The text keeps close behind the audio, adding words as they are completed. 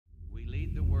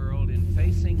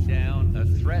down a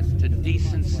threat to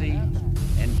decency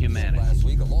and humanity.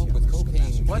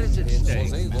 What is at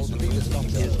stake is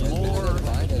more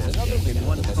than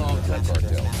one small country.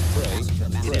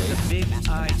 It is a big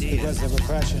idea. Because the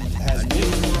repression has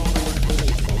New world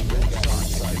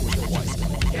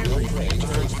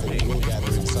Faithful will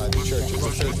gather inside the churches.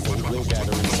 The faithful will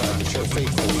gather inside the church.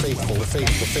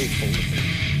 Faithful.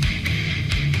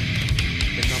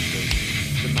 the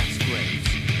numbers, the mass graves,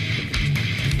 the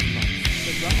contempt for life.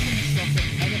 The random shock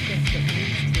of anything that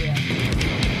moves here.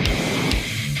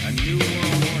 A new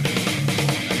world order.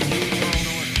 A new world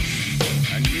order.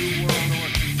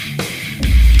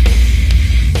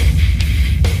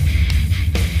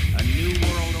 A new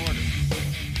world order.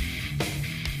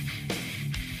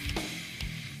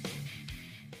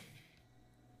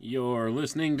 You're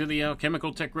listening to the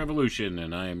Alchemical Tech Revolution,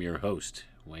 and I am your host,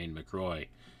 Wayne McCroy.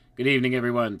 Good evening,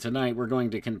 everyone. Tonight we're going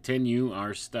to continue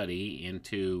our study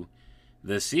into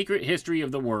the secret history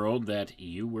of the world that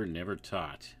you were never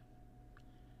taught.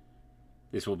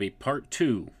 This will be part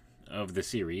 2 of the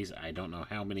series. I don't know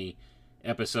how many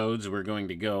episodes we're going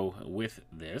to go with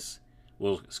this.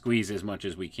 We'll squeeze as much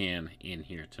as we can in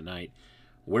here tonight.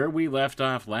 Where we left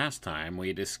off last time,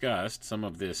 we discussed some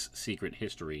of this secret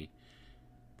history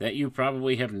that you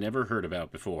probably have never heard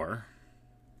about before.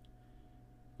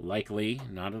 Likely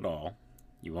not at all.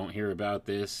 You won't hear about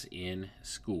this in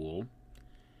school.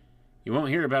 You won't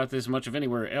hear about this much of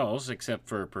anywhere else except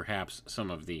for perhaps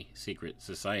some of the secret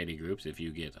society groups if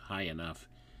you get high enough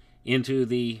into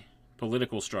the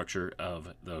political structure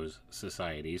of those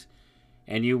societies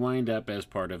and you wind up as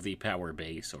part of the power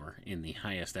base or in the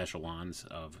highest echelons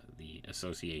of the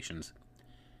associations.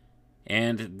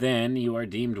 And then you are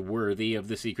deemed worthy of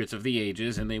the secrets of the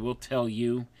ages, and they will tell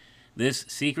you this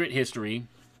secret history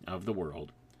of the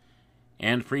world.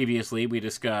 And previously we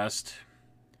discussed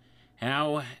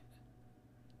how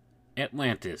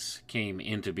Atlantis came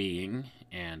into being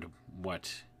and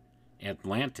what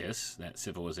Atlantis, that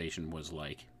civilization, was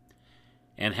like,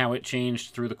 and how it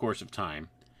changed through the course of time.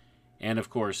 And of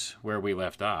course, where we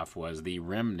left off was the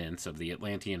remnants of the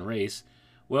Atlantean race.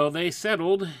 Well, they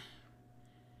settled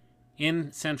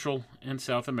in Central and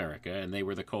South America, and they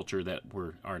were the culture that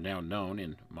are now known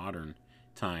in modern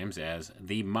times as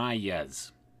the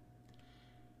Mayas.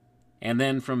 And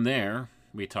then from there,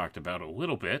 we talked about a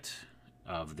little bit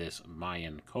of this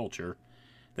Mayan culture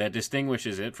that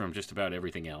distinguishes it from just about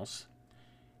everything else.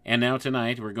 And now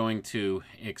tonight, we're going to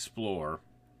explore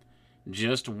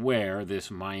just where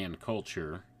this Mayan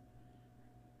culture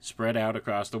spread out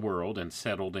across the world and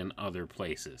settled in other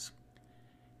places.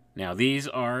 Now, these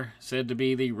are said to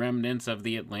be the remnants of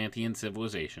the Atlantean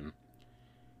civilization.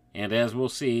 And as we'll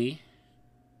see,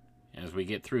 as we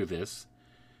get through this,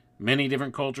 many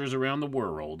different cultures around the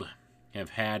world have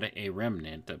had a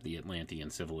remnant of the Atlantean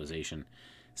civilization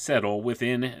settle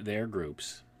within their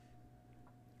groups.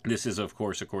 This is, of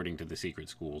course, according to the secret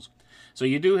schools. So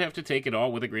you do have to take it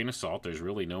all with a grain of salt. There's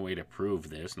really no way to prove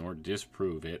this nor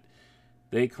disprove it.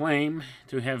 They claim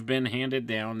to have been handed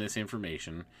down this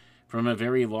information from a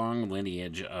very long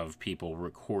lineage of people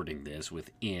recording this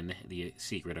within the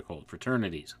secret occult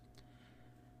fraternities.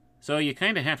 So you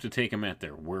kind of have to take them at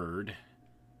their word.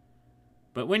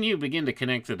 But when you begin to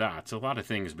connect the dots, a lot of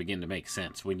things begin to make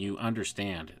sense when you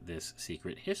understand this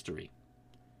secret history.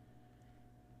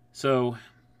 So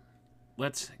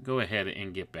let's go ahead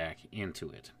and get back into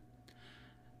it.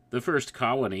 The first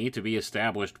colony to be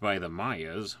established by the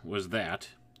Mayas was that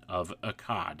of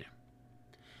Akkad.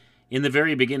 In the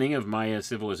very beginning of Maya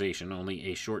civilization, only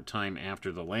a short time after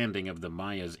the landing of the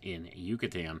Mayas in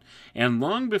Yucatan, and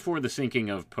long before the sinking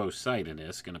of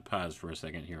Poseidonus, going to pause for a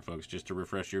second here, folks, just to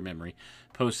refresh your memory.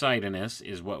 Poseidonus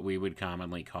is what we would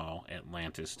commonly call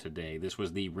Atlantis today. This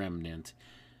was the remnant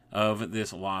of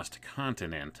this lost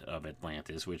continent of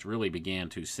Atlantis, which really began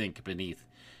to sink beneath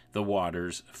the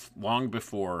waters long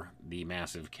before the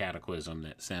massive cataclysm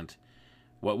that sent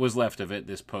what was left of it,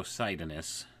 this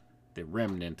Poseidonus, the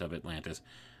remnant of Atlantis,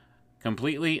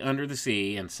 completely under the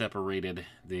sea and separated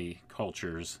the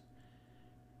cultures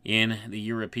in the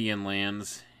European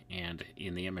lands and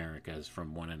in the Americas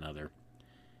from one another,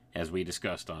 as we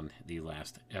discussed on the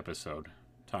last episode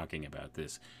talking about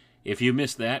this. If you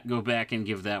missed that, go back and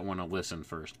give that one a listen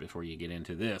first before you get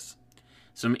into this.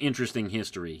 Some interesting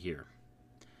history here.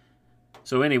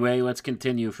 So anyway, let's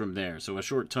continue from there. So a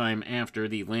short time after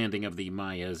the landing of the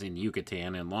Mayas in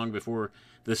Yucatan and long before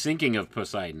the sinking of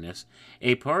Poseidonus,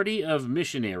 a party of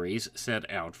missionaries set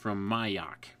out from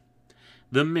Mayak.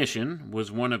 The mission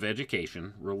was one of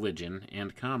education, religion,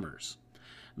 and commerce.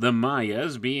 The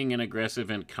Mayas, being an aggressive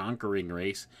and conquering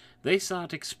race, they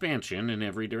sought expansion in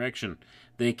every direction.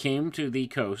 They came to the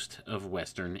coast of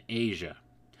Western Asia.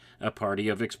 A party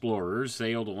of explorers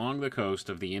sailed along the coast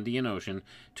of the Indian Ocean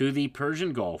to the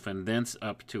Persian Gulf and thence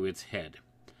up to its head.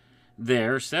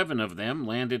 There 7 of them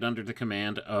landed under the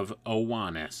command of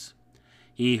Oannes,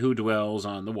 he who dwells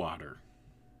on the water.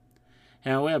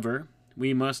 However,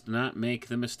 we must not make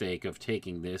the mistake of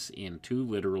taking this in too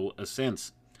literal a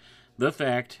sense. The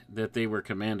fact that they were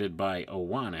commanded by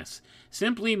Oannes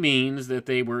simply means that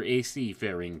they were a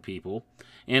seafaring people,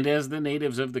 and as the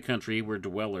natives of the country were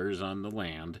dwellers on the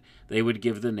land, they would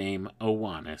give the name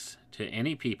Oannes to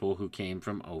any people who came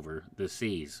from over the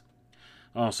seas.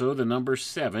 Also, the number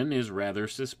 7 is rather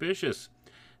suspicious.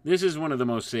 This is one of the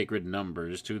most sacred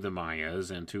numbers to the Mayas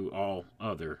and to all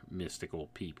other mystical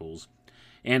peoples,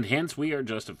 and hence we are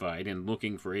justified in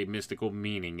looking for a mystical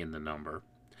meaning in the number.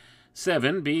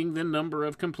 7 being the number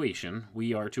of completion,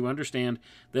 we are to understand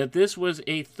that this was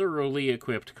a thoroughly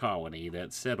equipped colony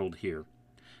that settled here.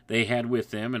 They had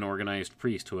with them an organized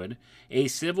priesthood, a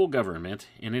civil government,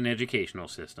 and an educational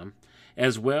system,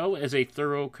 as well as a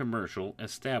thorough commercial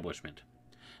establishment.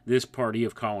 This party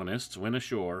of colonists went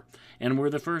ashore and were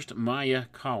the first Maya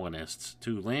colonists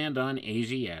to land on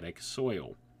Asiatic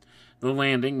soil. The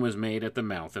landing was made at the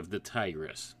mouth of the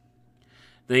Tigris.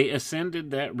 They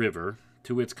ascended that river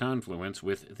to its confluence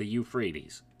with the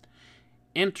Euphrates.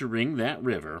 Entering that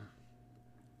river,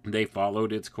 they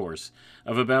followed its course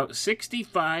of about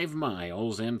 65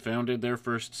 miles and founded their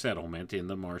first settlement in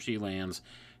the marshy lands,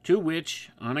 to which,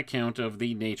 on account of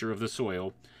the nature of the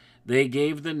soil, they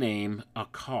gave the name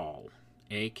Akal,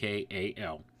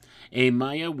 A-K-A-L, a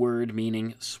Maya word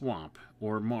meaning swamp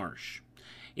or marsh.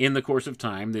 In the course of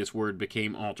time, this word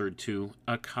became altered to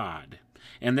Akkad,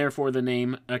 and therefore the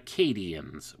name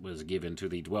Akkadians was given to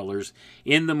the dwellers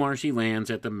in the marshy lands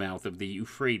at the mouth of the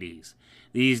Euphrates.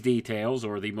 These details,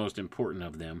 or the most important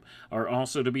of them, are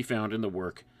also to be found in the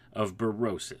work of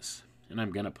Berosus. And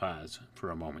I'm going to pause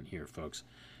for a moment here, folks.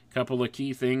 Couple of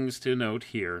key things to note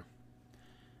here.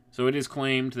 So it is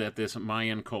claimed that this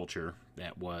Mayan culture,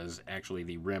 that was actually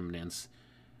the remnants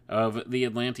of the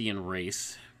Atlantean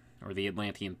race, or the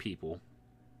Atlantean people,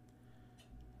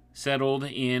 settled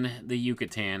in the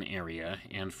Yucatan area,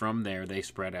 and from there they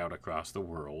spread out across the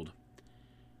world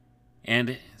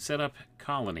and set up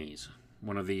colonies.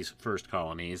 One of these first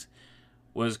colonies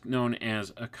was known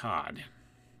as Akkad,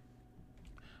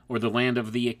 or the land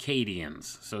of the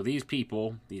Akkadians. So these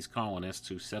people, these colonists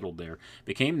who settled there,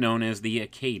 became known as the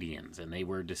Akkadians, and they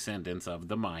were descendants of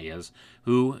the Mayas,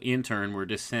 who in turn were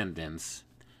descendants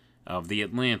of the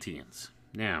Atlanteans.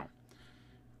 Now,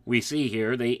 we see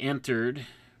here they entered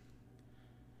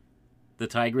the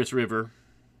Tigris River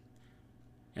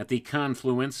at the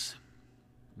confluence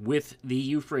with the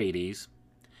Euphrates,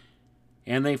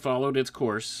 and they followed its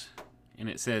course, and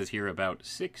it says here about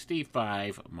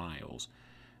 65 miles.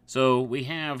 So we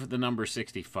have the number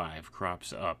 65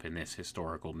 crops up in this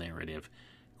historical narrative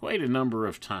quite a number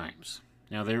of times.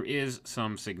 Now there is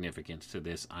some significance to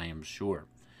this, I am sure.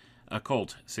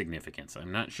 Occult significance.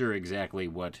 I'm not sure exactly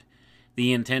what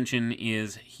the intention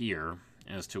is here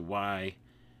as to why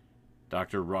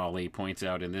Dr. Raleigh points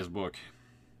out in this book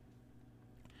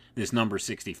this number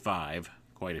 65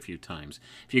 quite a few times.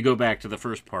 If you go back to the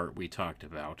first part we talked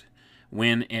about,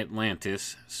 when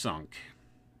Atlantis sunk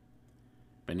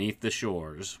beneath the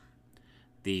shores,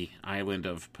 the island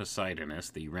of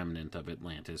Poseidonis, the remnant of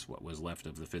Atlantis, what was left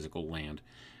of the physical land,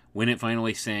 when it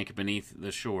finally sank beneath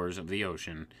the shores of the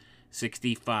ocean,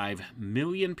 65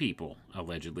 million people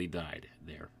allegedly died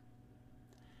there.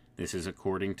 This is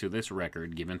according to this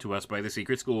record given to us by the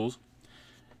secret schools.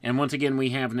 And once again,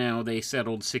 we have now, they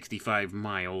settled 65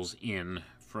 miles in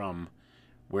from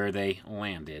where they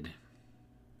landed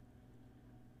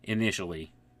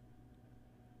initially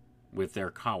with their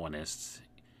colonists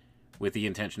with the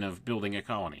intention of building a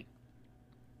colony.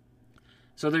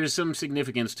 So there's some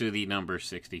significance to the number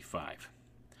 65.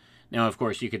 Now, of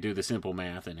course, you could do the simple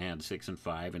math and add 6 and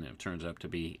 5, and it turns up to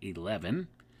be 11,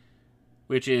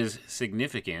 which is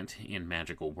significant in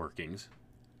magical workings.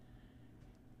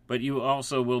 But you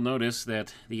also will notice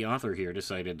that the author here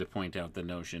decided to point out the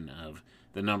notion of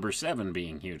the number 7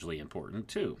 being hugely important,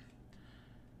 too.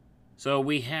 So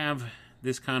we have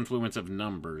this confluence of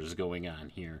numbers going on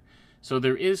here. So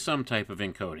there is some type of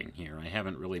encoding here. I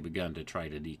haven't really begun to try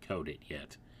to decode it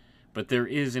yet. But there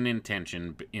is an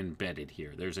intention embedded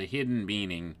here. There's a hidden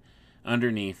meaning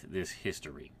underneath this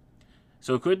history.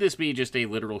 So could this be just a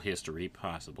literal history?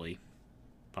 Possibly.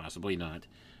 Possibly not.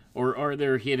 Or are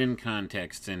there hidden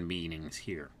contexts and meanings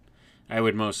here? I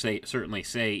would certainly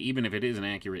say, even if it is an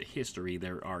accurate history,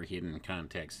 there are hidden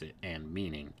contexts and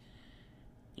meaning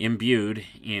imbued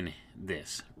in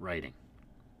this writing.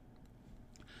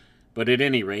 But at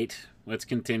any rate, let's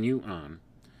continue on.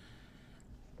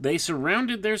 They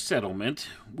surrounded their settlement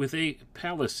with a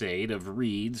palisade of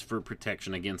reeds for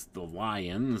protection against the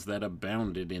lions that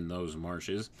abounded in those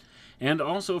marshes, and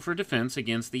also for defense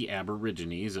against the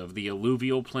aborigines of the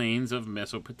alluvial plains of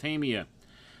Mesopotamia.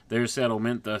 Their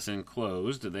settlement thus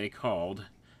enclosed, they called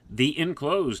the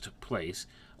enclosed place,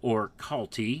 or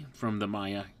Kalti, from the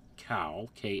Maya Kal,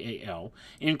 K-A-L,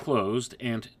 enclosed,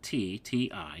 and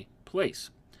T-T-I, place.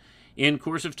 In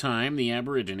course of time, the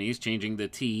Aborigines, changing the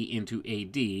T into a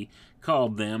D,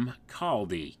 called them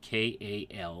Kaldi, K-A-L-D-I,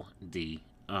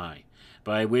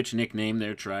 by which nickname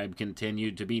their tribe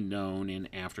continued to be known in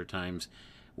after times,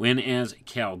 when as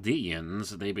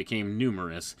Chaldeans they became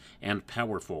numerous and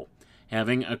powerful,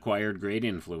 having acquired great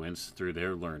influence through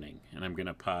their learning. And I'm going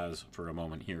to pause for a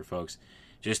moment here, folks,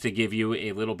 just to give you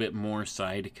a little bit more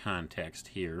side context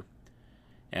here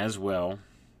as well.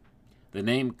 The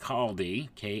name Kaldi,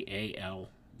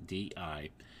 K-A-L-D-I,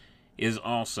 is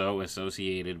also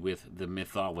associated with the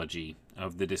mythology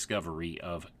of the discovery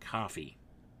of coffee.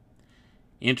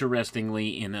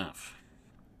 Interestingly enough,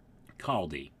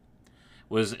 Kaldi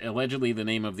was allegedly the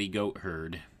name of the goat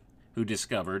herd who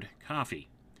discovered coffee.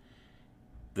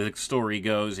 The story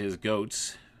goes his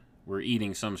goats were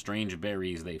eating some strange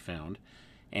berries they found,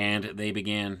 and they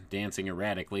began dancing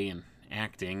erratically and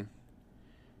acting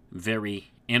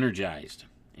very energized,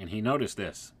 and he noticed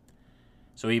this.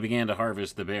 So he began to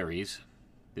harvest the berries,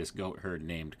 this goat herd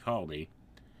named Kaldi,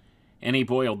 and he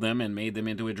boiled them and made them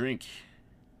into a drink.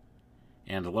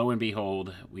 And lo and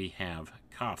behold, we have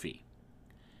coffee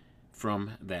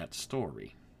from that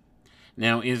story.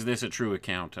 Now, is this a true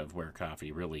account of where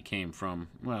coffee really came from?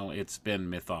 Well, it's been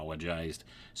mythologized,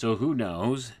 so who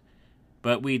knows?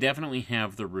 But we definitely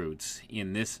have the roots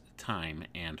in this time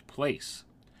and place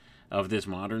of this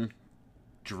modern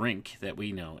drink that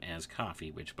we know as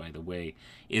coffee, which, by the way,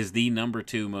 is the number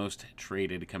 2 most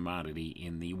traded commodity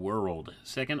in the world,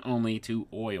 second only to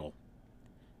oil.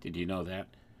 Did you know that?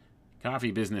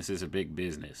 Coffee business is a big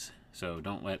business, so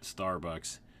don't let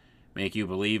Starbucks make you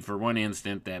believe for one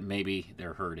instant that maybe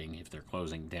they're hurting if they're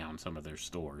closing down some of their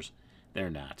stores. They're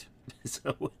not.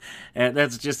 So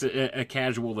that's just a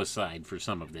casual aside for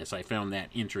some of this. I found that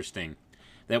interesting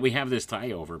that we have this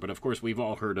tie over, but of course we've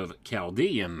all heard of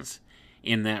Chaldeans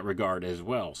in that regard as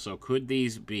well. So could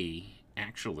these be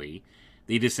actually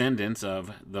the descendants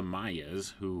of the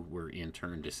Mayas, who were in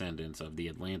turn descendants of the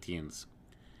Atlanteans?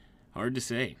 Hard to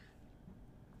say.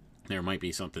 There might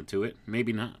be something to it,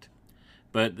 maybe not.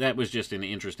 But that was just an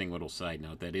interesting little side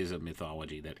note. That is a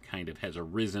mythology that kind of has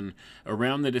arisen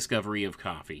around the discovery of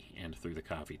coffee and through the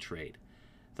coffee trade.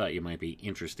 Thought you might be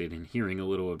interested in hearing a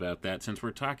little about that, since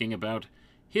we're talking about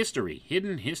history,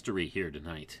 hidden history here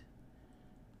tonight.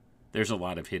 There's a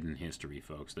lot of hidden history,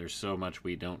 folks. There's so much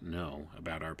we don't know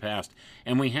about our past,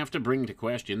 and we have to bring to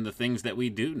question the things that we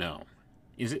do know.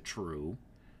 Is it true?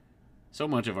 So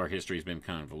much of our history has been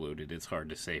convoluted, it's hard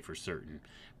to say for certain.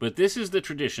 But this is the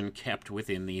tradition kept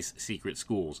within these secret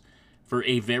schools for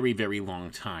a very, very long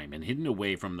time and hidden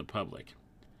away from the public.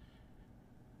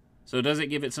 So does it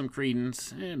give it some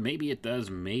credence? Maybe it does,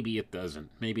 maybe it doesn't.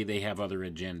 Maybe they have other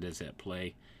agendas at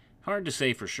play. Hard to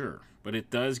say for sure, but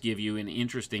it does give you an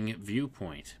interesting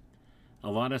viewpoint.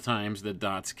 A lot of times the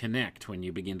dots connect when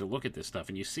you begin to look at this stuff,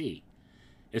 and you see,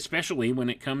 especially when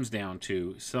it comes down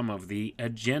to some of the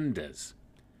agendas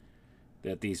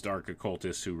that these dark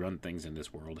occultists who run things in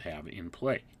this world have in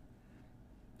play.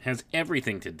 Has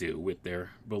everything to do with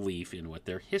their belief in what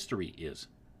their history is.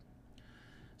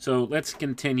 So let's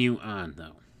continue on,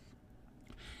 though.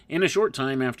 In a short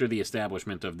time after the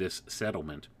establishment of this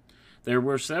settlement, there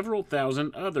were several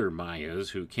thousand other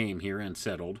Mayas who came here and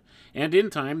settled, and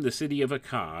in time the city of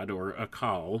Akkad, or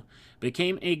Akal,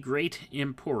 became a great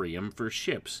emporium for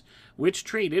ships, which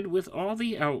traded with all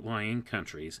the outlying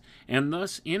countries, and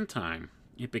thus, in time,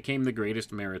 it became the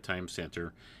greatest maritime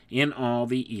center in all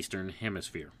the Eastern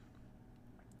Hemisphere.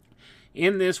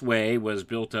 In this way was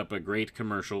built up a great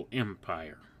commercial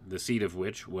empire, the seat of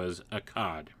which was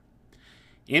Akkad.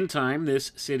 In time,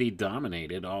 this city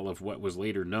dominated all of what was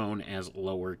later known as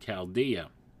Lower Chaldea.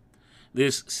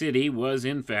 This city was,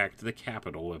 in fact, the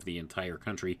capital of the entire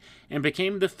country and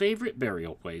became the favorite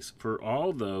burial place for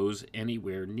all those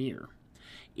anywhere near.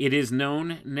 It is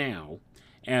known now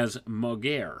as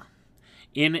Moguer.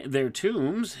 In their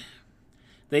tombs,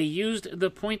 they used the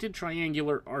pointed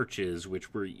triangular arches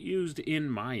which were used in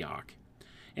Mayak,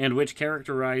 and which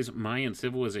characterize Mayan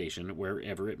civilization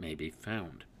wherever it may be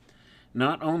found.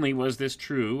 Not only was this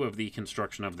true of the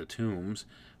construction of the tombs,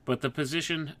 but the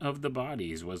position of the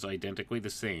bodies was identically the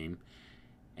same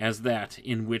as that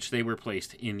in which they were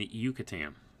placed in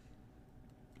Yucatan.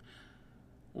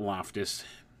 Loftus,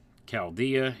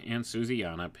 Chaldea, and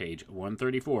Susiana, page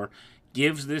 134,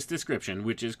 gives this description,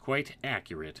 which is quite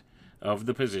accurate, of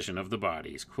the position of the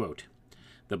bodies. Quote,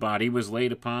 "The body was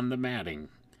laid upon the matting.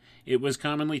 It was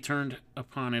commonly turned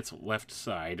upon its left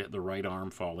side, the right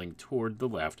arm falling toward the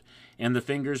left, and the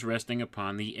fingers resting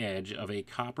upon the edge of a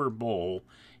copper bowl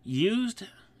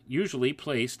usually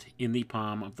placed in the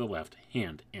palm of the left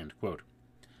hand." End quote.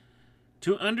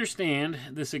 To understand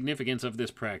the significance of this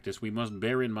practice, we must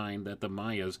bear in mind that the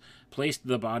Mayas placed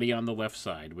the body on the left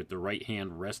side, with the right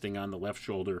hand resting on the left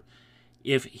shoulder,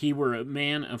 if he were a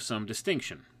man of some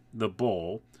distinction. The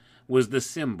bowl was the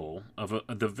symbol of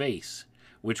the vase,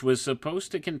 which was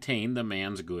supposed to contain the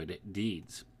man's good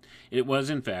deeds. It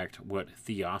was, in fact, what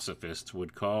theosophists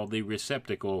would call the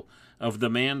receptacle of the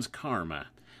man's karma,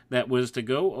 that was to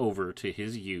go over to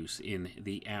his use in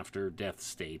the after-death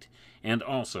state, and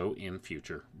also in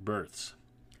future births.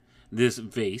 This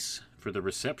vase, for the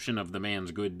reception of the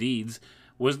man's good deeds,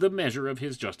 was the measure of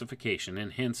his justification,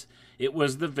 and hence it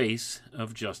was the vase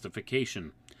of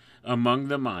justification. Among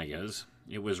the Mayas,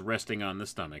 it was resting on the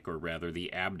stomach, or rather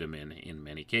the abdomen in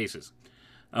many cases.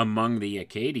 Among the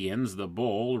Akkadians, the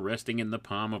bowl, resting in the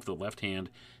palm of the left hand,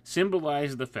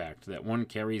 symbolized the fact that one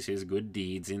carries his good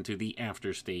deeds into the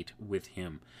after state with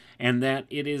him, and that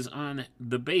it is on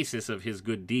the basis of his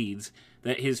good deeds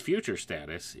that his future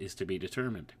status is to be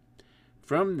determined.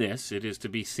 From this, it is to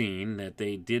be seen that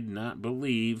they did not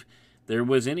believe there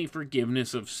was any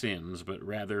forgiveness of sins, but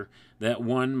rather that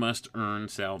one must earn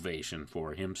salvation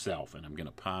for himself. And I'm going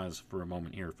to pause for a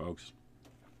moment here, folks.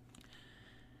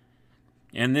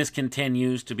 And this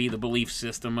continues to be the belief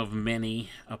system of many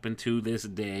up until this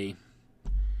day.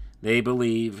 They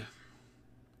believe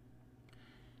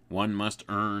one must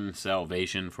earn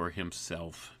salvation for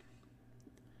himself.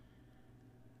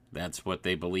 That's what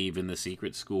they believe in the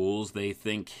secret schools. They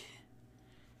think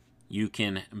you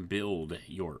can build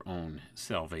your own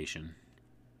salvation.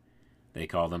 They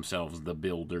call themselves the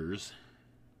builders,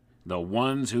 the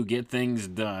ones who get things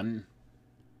done.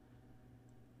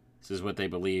 This is what they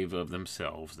believe of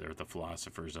themselves. They're the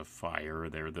philosophers of fire.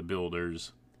 They're the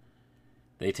builders.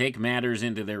 They take matters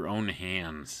into their own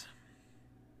hands.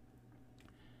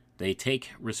 They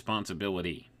take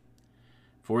responsibility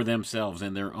for themselves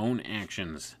and their own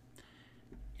actions.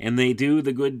 And they do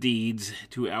the good deeds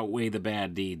to outweigh the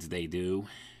bad deeds they do,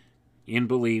 in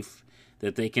belief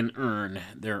that they can earn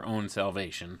their own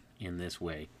salvation in this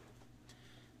way.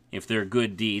 If their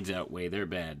good deeds outweigh their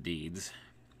bad deeds,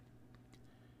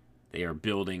 they are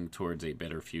building towards a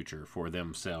better future for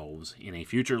themselves in a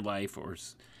future life or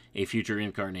a future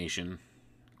incarnation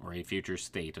or a future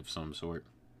state of some sort.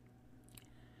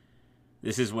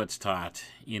 This is what's taught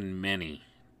in many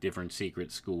different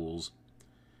secret schools,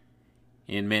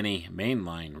 in many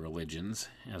mainline religions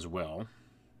as well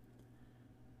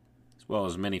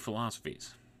as many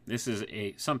philosophies. This is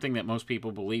something that most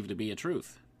people believe to be a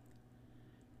truth.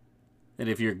 That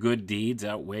if your good deeds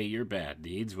outweigh your bad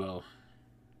deeds, well,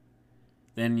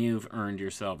 then you've earned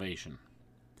your salvation.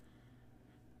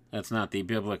 That's not the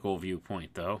biblical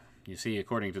viewpoint, though. You see,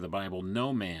 according to the Bible,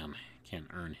 no man can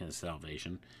earn his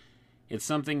salvation. It's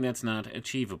something that's not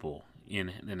achievable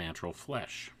in the natural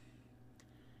flesh.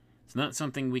 It's not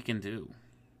something we can do.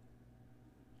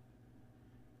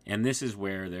 And this is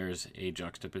where there's a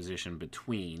juxtaposition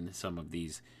between some of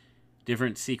these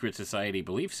different secret society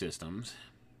belief systems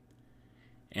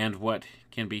and what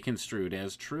can be construed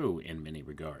as true in many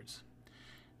regards.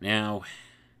 Now,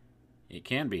 it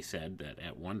can be said that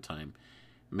at one time,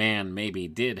 man maybe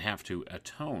did have to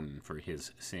atone for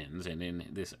his sins, and in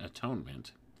this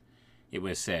atonement, it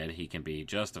was said he can be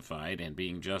justified, and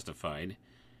being justified,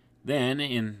 then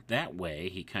in that way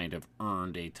he kind of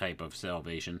earned a type of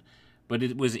salvation, but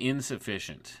it was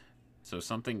insufficient. So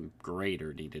something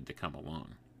greater needed to come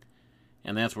along.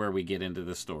 And that's where we get into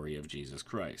the story of Jesus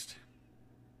Christ.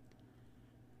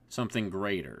 Something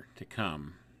greater to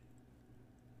come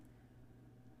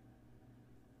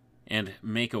and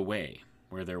make a way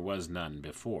where there was none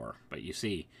before. But you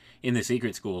see, in the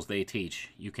secret schools, they teach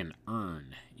you can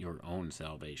earn your own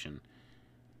salvation,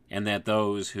 and that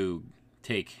those who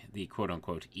take the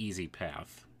quote-unquote easy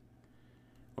path,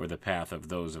 or the path of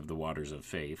those of the waters of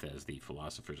faith, as the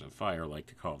philosophers of fire like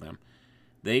to call them,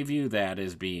 they view that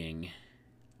as being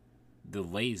the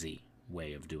lazy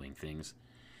way of doing things,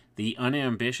 the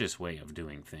unambitious way of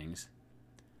doing things,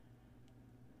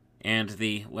 and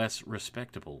the less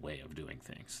respectable way of doing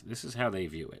things. This is how they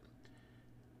view it.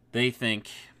 They think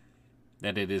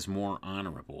that it is more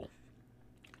honorable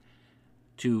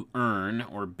to earn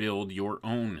or build your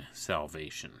own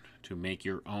salvation, to make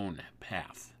your own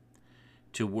path,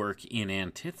 to work in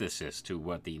antithesis to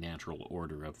what the natural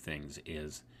order of things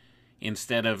is,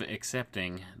 instead of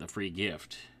accepting the free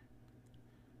gift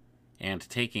and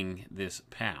taking this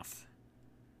path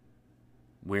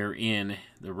wherein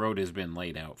the road has been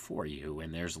laid out for you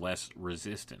and there's less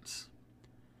resistance.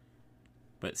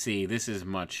 But see, this is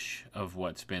much of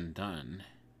what's been done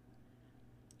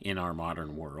in our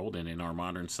modern world and in our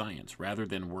modern science. Rather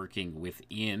than working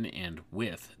within and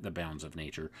with the bounds of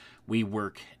nature, we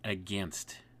work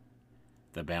against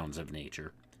the bounds of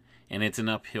nature. And it's an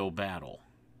uphill battle.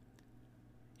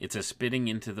 It's a spitting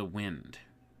into the wind.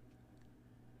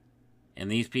 And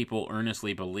these people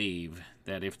earnestly believe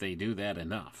that if they do that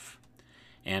enough,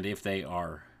 and if they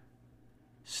are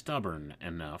stubborn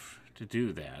enough to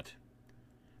do that,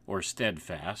 or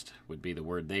steadfast would be the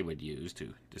word they would use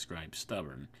to describe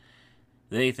stubborn,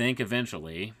 they think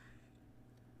eventually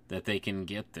that they can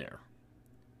get there.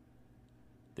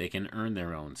 They can earn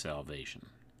their own salvation.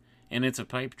 And it's a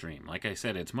pipe dream. Like I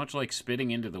said, it's much like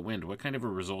spitting into the wind. What kind of a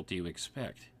result do you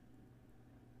expect?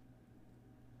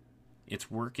 It's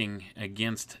working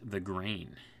against the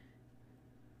grain.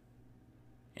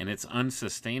 And it's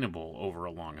unsustainable over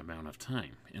a long amount of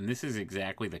time. And this is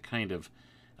exactly the kind of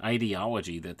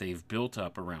ideology that they've built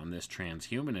up around this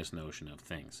transhumanist notion of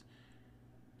things.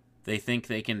 They think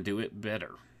they can do it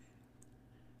better.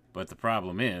 But the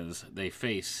problem is, they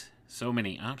face so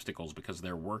many obstacles because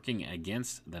they're working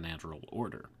against the natural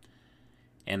order.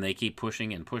 And they keep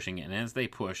pushing and pushing, and as they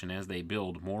push and as they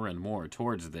build more and more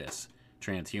towards this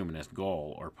transhumanist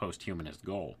goal or post-humanist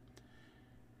goal,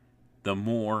 the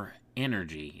more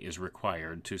energy is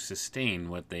required to sustain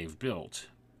what they've built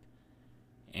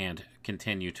and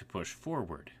continue to push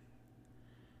forward.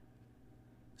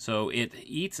 So it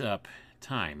eats up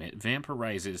time. It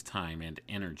vampirizes time and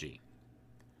energy.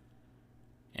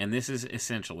 And this is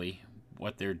essentially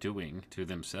what they're doing to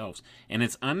themselves. And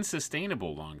it's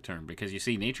unsustainable long term because, you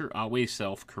see, nature always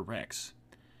self-corrects.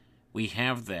 We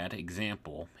have that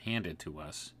example handed to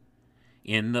us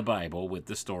in the Bible with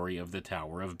the story of the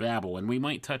Tower of Babel. And we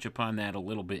might touch upon that a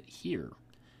little bit here.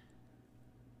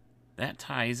 That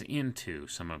ties into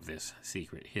some of this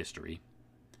secret history.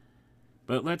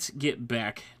 But let's get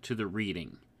back to the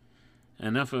reading.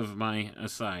 Enough of my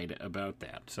aside about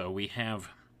that. So we have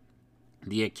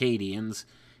the Akkadians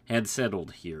had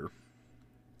settled here.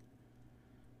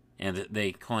 And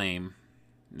they claim,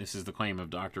 this is the claim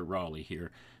of Dr. Raleigh here,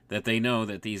 that they know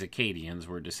that these Akkadians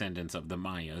were descendants of the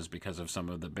Mayas because of some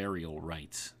of the burial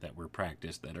rites that were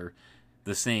practiced that are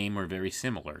the same or very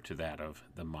similar to that of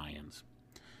the Mayans.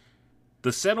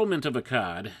 The settlement of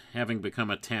Akkad, having become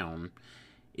a town,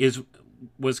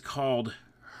 was called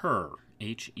Hur,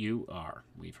 H-U-R.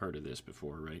 We've heard of this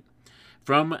before, right?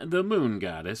 From the moon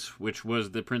goddess, which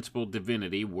was the principal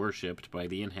divinity worshipped by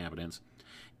the inhabitants.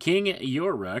 King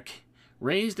Yoruk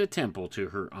raised a temple to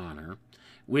her honor,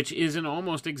 which is an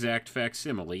almost exact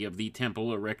facsimile of the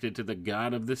temple erected to the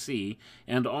god of the sea,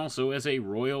 and also as a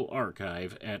royal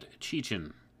archive at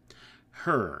Chichen.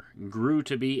 Hur grew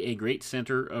to be a great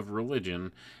center of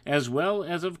religion, as well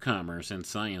as of commerce and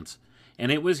science,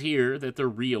 and it was here that the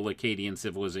real Akkadian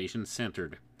civilization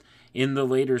centered. In the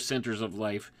later centers of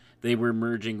life, they were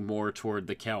merging more toward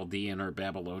the Chaldean or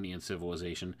Babylonian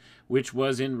civilization, which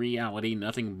was in reality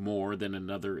nothing more than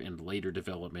another and later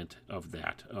development of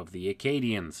that of the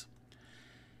Akkadians.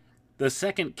 The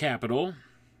second capital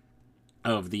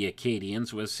of the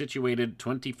Akkadians was situated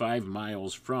 25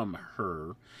 miles from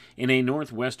Hur, in a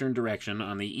northwestern direction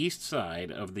on the east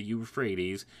side of the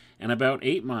Euphrates, and about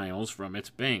 8 miles from its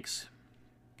banks.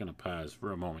 I'm going to pause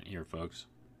for a moment here, folks.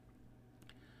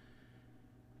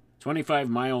 25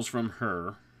 miles from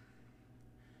Hur,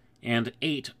 and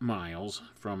 8 miles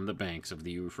from the banks of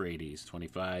the Euphrates.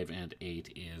 25 and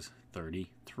 8 is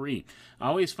 33. I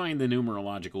always find the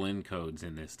numerological encodes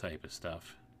in this type of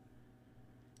stuff.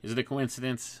 Is it a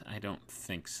coincidence? I don't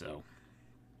think so.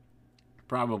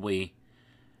 Probably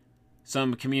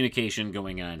some communication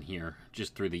going on here,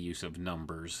 just through the use of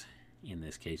numbers in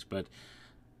this case. But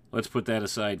let's put that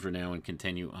aside for now and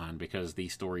continue on, because the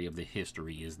story of the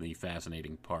history is the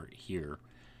fascinating part here,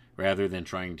 rather than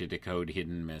trying to decode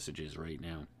hidden messages right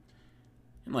now.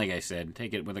 And like I said,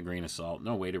 take it with a grain of salt.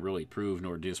 No way to really prove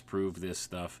nor disprove this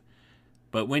stuff.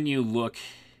 But when you look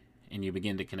and you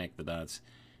begin to connect the dots,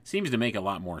 it seems to make a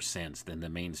lot more sense than the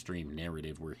mainstream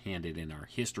narrative we're handed in our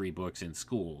history books in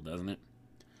school, doesn't it?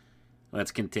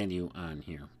 Let's continue on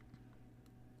here.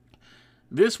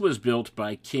 This was built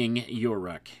by King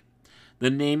Yoruk. The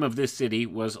name of this city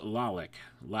was Lalak,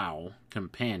 Lao,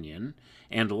 companion,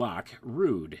 and Lak,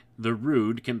 rude, the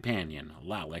rude companion.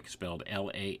 Lalak, spelled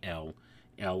L-A-L-L-A-K,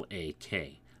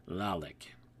 Lalak.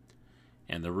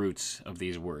 And the roots of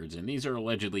these words, and these are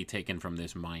allegedly taken from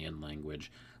this Mayan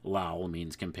language. Lao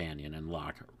means companion, and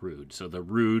Lak, rude. So the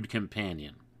rude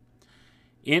companion.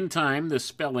 In time, the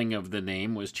spelling of the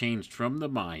name was changed from the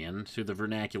Mayan to the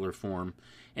vernacular form,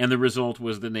 and the result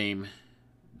was the name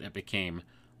that became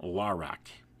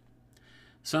Larak.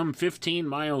 Some 15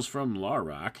 miles from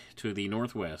Larak to the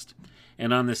northwest,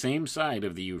 and on the same side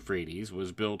of the Euphrates,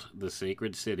 was built the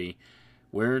sacred city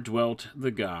where dwelt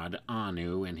the god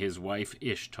Anu and his wife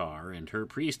Ishtar and her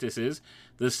priestesses,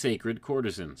 the sacred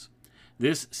courtesans.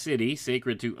 This city,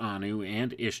 sacred to Anu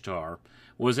and Ishtar,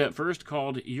 was at first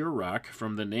called Uruk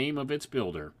from the name of its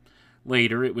builder.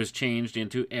 Later it was changed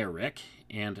into Erech,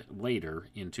 and later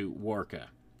into Warka.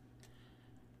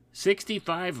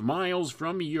 65 miles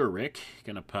from Uruk.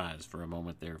 Gonna pause for a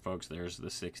moment there, folks. There's the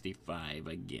 65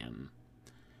 again.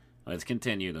 Let's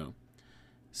continue, though.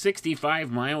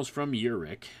 65 miles from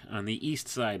Uruk, on the east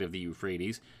side of the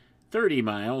Euphrates, 30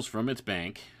 miles from its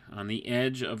bank, on the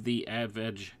edge of the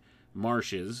Avaj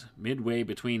marshes, midway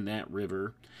between that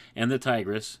river and the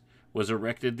Tigris, was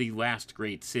erected the last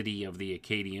great city of the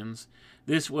Akkadians.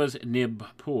 This was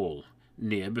Nib-Pul,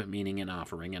 Nib meaning an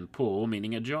offering, and Pul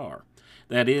meaning a jar.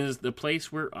 That is, the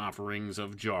place where offerings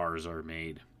of jars are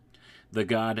made. The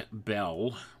god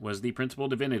Bel was the principal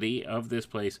divinity of this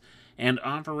place, and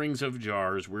offerings of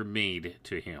jars were made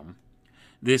to him.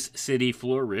 This city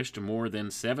flourished more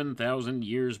than 7,000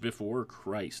 years before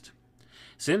Christ.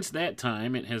 Since that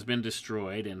time, it has been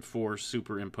destroyed, and 4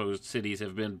 superimposed cities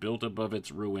have been built above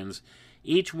its ruins,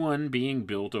 each one being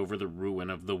built over the ruin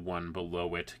of the one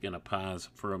below it. Gonna pause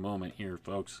for a moment here,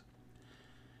 folks.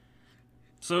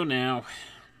 So now,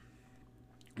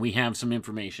 we have some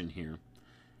information here,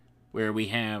 where we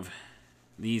have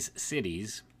these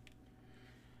cities,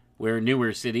 where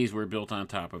newer cities were built on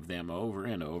top of them over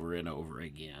and over and over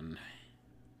again,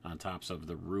 on tops of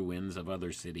the ruins of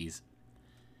other cities.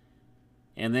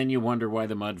 And then you wonder why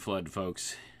the mud flood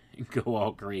folks go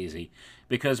all crazy.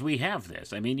 Because we have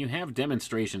this. I mean, you have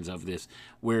demonstrations of this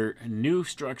where new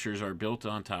structures are built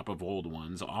on top of old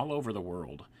ones all over the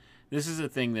world. This is a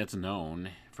thing that's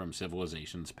known from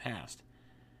civilizations past.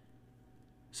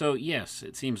 So, yes,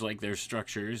 it seems like there's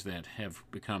structures that have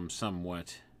become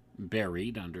somewhat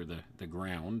buried under the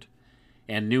ground,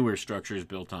 and newer structures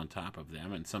built on top of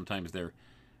them, and sometimes they're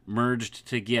merged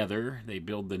together. They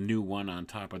build the new one on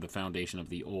top of the foundation of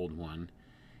the old one,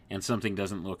 and something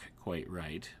doesn't look quite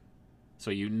right.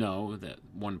 So you know that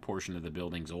one portion of the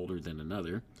building's older than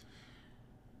another.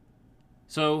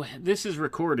 So this is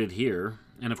recorded here,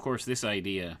 and of course this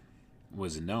idea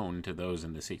was known to those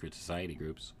in the secret society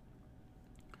groups.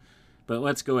 But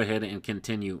let's go ahead and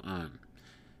continue on.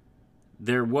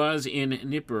 There was in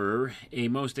Nippur a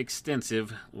most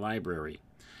extensive library.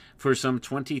 For some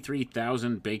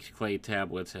 23,000 baked clay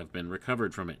tablets have been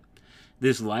recovered from it.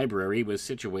 This library was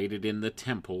situated in the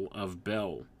Temple of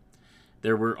Bel.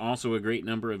 There were also a great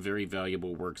number of very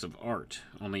valuable works of art,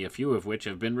 only a few of which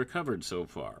have been recovered so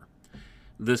far.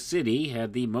 The city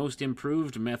had the most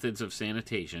improved methods of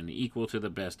sanitation, equal to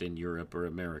the best in Europe or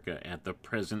America at the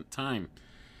present time.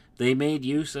 They made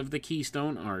use of the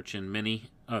Keystone Arch and many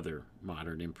other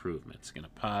modern improvements. Going to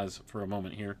pause for a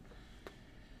moment here.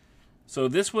 So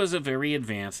this was a very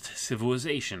advanced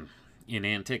civilization in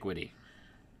antiquity,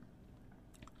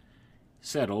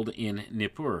 settled in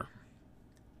Nippur,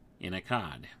 in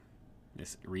Akkad,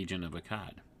 this region of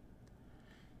Akkad.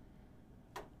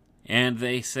 And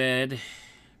they said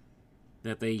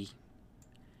that they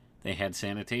had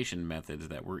sanitation methods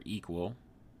that were equal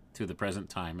to the present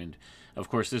time. And, of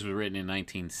course, this was written in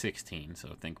 1916,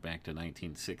 so think back to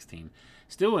 1916.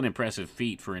 Still an impressive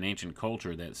feat for an ancient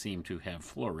culture that seemed to have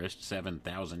flourished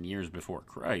 7,000 years before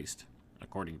Christ,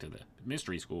 according to the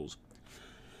mystery schools.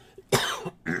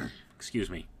 Excuse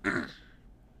me.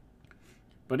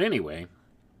 But anyway,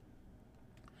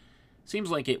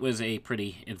 seems like it was a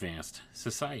pretty advanced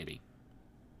society.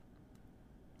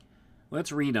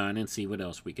 Let's read on and see what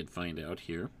else we could find out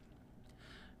here.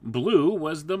 Blue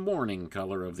was the mourning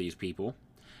color of these people.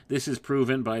 This is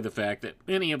proven by the fact that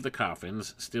many of the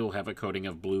coffins still have a coating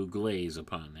of blue glaze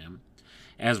upon them.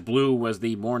 As blue was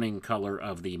the mourning color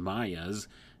of the Mayas,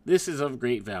 this is of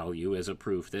great value as a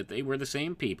proof that they were the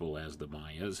same people as the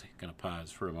Mayas. Going to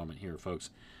pause for a moment here, folks.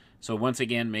 So once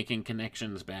again, making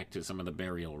connections back to some of the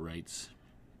burial rites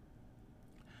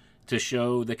to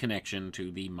show the connection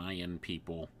to the Mayan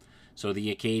people. So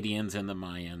the Akkadians and the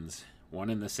Mayans, one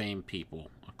and the same people,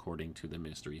 according to the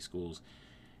mystery schools.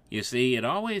 You see, it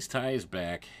always ties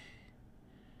back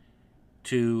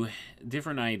to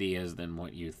different ideas than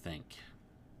what you think.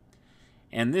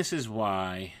 And this is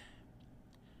why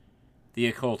the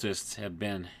occultists have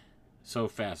been so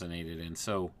fascinated and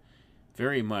so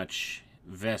very much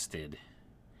vested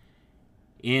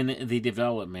in the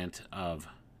development of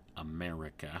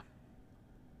America,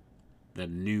 the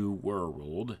New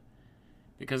World,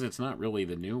 because it's not really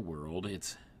the New World,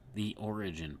 it's the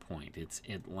origin point, it's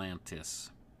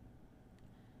Atlantis.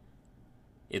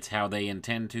 It's how they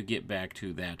intend to get back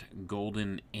to that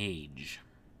golden age.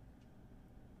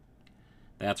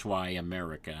 That's why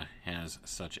America has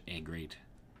such a great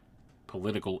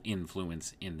political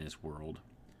influence in this world.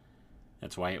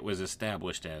 That's why it was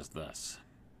established as thus.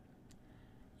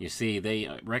 You see, they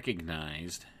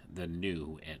recognized the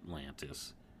new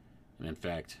Atlantis. And in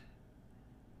fact,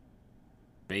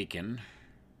 Bacon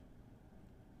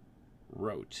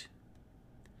wrote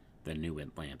the new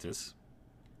Atlantis.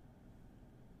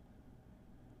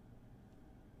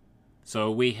 So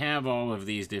we have all of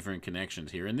these different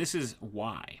connections here, and this is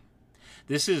why.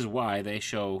 This is why they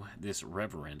show this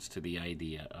reverence to the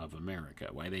idea of America,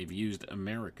 why they've used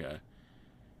America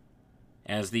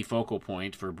as the focal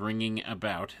point for bringing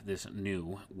about this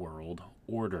new world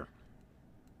order.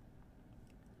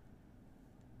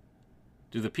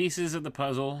 Do the pieces of the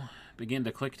puzzle begin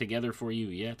to click together for you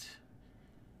yet?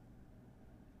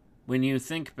 When you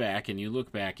think back and you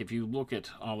look back, if you look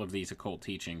at all of these occult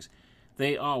teachings,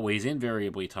 they always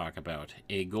invariably talk about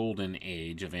a golden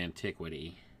age of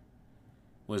antiquity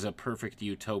was a perfect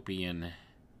utopian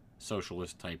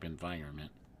socialist type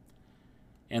environment.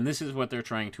 And this is what they're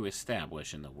trying to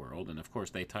establish in the world. And of course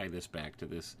they tie this back to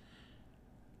this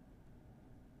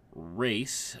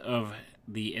race of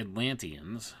the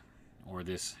Atlanteans, or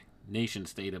this nation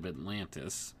state of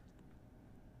Atlantis.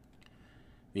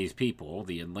 These people,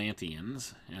 the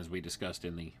Atlanteans, as we discussed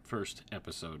in the first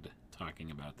episode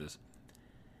talking about this,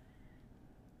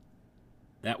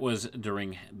 that was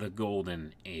during the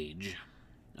golden age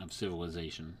of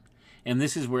civilization. And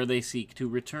this is where they seek to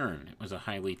return. It was a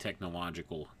highly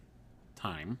technological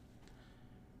time.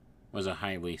 It was a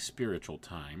highly spiritual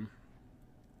time.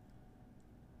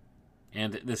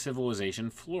 And the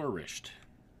civilization flourished.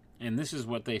 And this is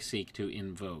what they seek to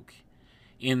invoke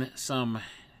in some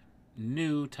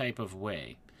new type of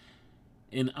way.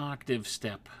 An octave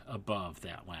step above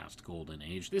that last golden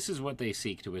age. This is what they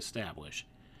seek to establish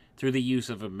through the use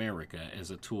of America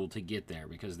as a tool to get there,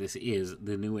 because this is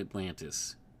the new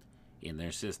Atlantis in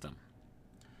their system.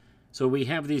 So we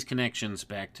have these connections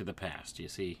back to the past. You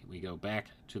see, we go back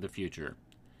to the future.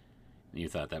 You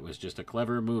thought that was just a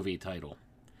clever movie title.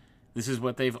 This is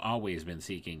what they've always been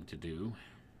seeking to do.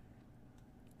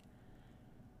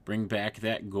 Bring back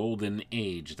that golden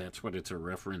age. That's what it's a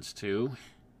reference to.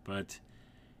 But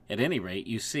at any rate,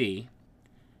 you see,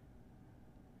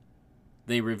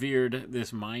 they revered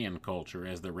this Mayan culture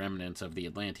as the remnants of the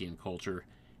Atlantean culture,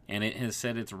 and it has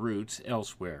set its roots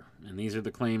elsewhere. And these are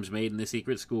the claims made in the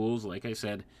secret schools. Like I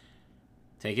said,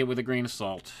 take it with a grain of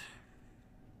salt.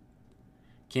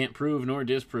 Can't prove nor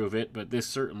disprove it, but this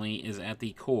certainly is at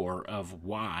the core of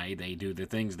why they do the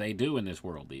things they do in this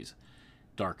world. These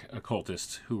dark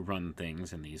occultists who run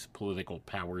things, and these political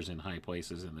powers in high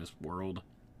places in this world,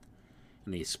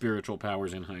 and these spiritual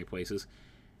powers in high places,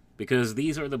 because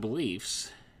these are the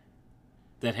beliefs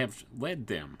that have led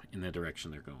them in the direction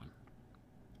they're going.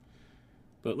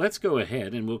 But let's go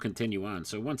ahead and we'll continue on.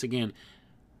 So once again,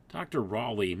 Dr.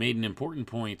 Raleigh made an important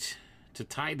point to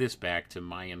tie this back to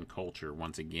Mayan culture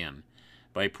once again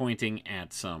by pointing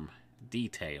at some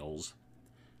details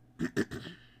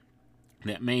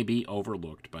that may be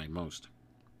overlooked by most.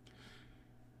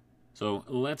 So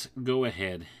let's go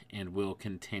ahead and we'll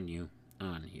continue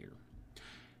on here.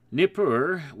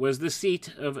 Nippur was the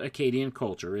seat of Akkadian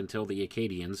culture until the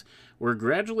Akkadians were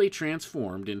gradually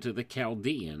transformed into the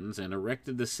Chaldeans and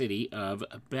erected the city of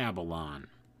Babylon.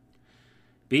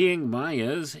 Being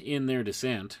Mayas in their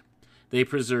descent, they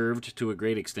preserved to a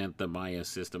great extent the Maya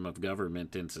system of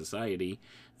government and society,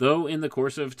 though in the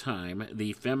course of time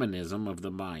the feminism of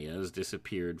the Mayas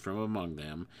disappeared from among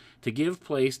them to give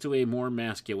place to a more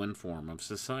masculine form of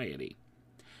society.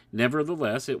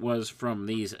 Nevertheless, it was from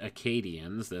these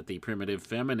Akkadians that the primitive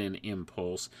feminine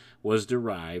impulse was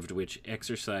derived, which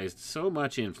exercised so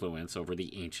much influence over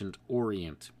the ancient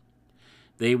Orient.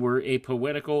 They were a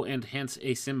poetical and hence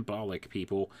a symbolic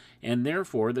people, and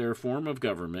therefore their form of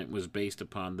government was based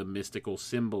upon the mystical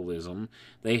symbolism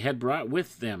they had brought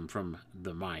with them from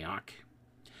the Mayak.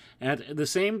 At the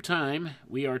same time,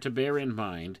 we are to bear in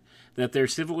mind that their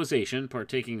civilization,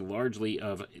 partaking largely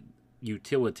of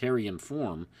utilitarian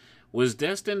form, was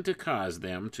destined to cause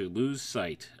them to lose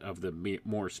sight of the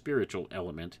more spiritual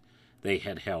element they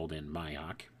had held in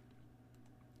Mayak.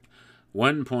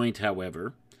 One point,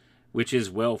 however, which is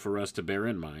well for us to bear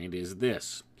in mind, is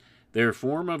this. Their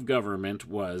form of government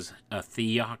was a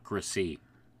theocracy.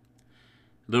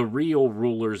 The real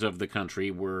rulers of the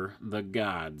country were the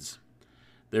gods.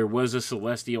 There was a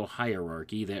celestial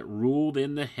hierarchy that ruled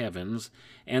in the heavens,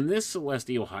 and this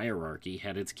celestial hierarchy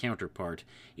had its counterpart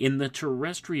in the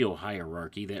terrestrial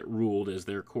hierarchy that ruled as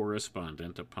their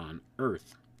correspondent upon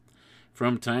earth.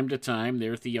 From time to time,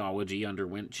 their theology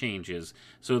underwent changes,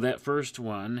 so that first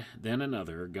one, then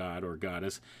another, god or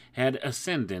goddess, had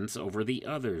ascendance over the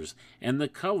others, and the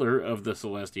color of the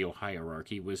celestial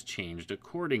hierarchy was changed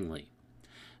accordingly.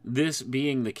 This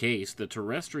being the case, the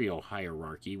terrestrial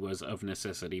hierarchy was of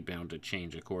necessity bound to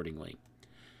change accordingly.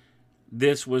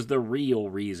 This was the real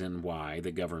reason why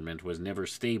the government was never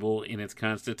stable in its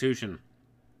constitution.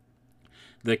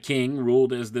 The king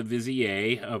ruled as the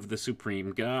vizier of the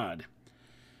supreme god,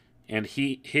 and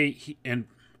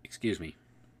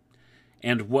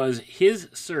and was his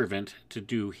servant to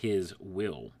do his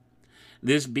will.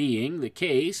 This being the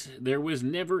case, there was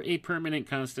never a permanent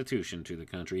constitution to the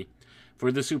country,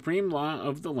 for the supreme law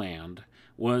of the land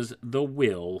was the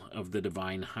will of the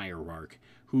divine hierarch,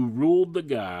 who ruled the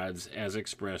gods as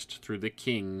expressed through the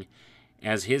king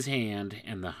as his hand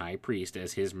and the high priest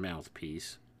as his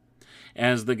mouthpiece.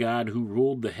 As the God who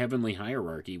ruled the heavenly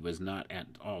hierarchy was not at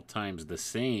all times the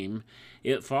same,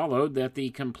 it followed that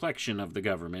the complexion of the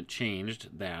government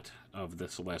changed that of the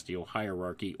celestial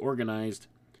hierarchy organized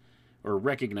or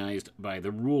recognized by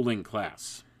the ruling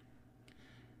class.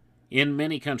 In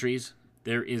many countries,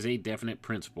 there is a definite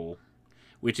principle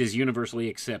which is universally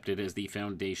accepted as the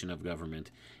foundation of government,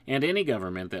 and any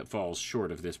government that falls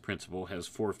short of this principle has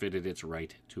forfeited its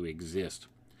right to exist.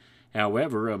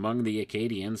 However, among the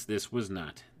Akkadians, this was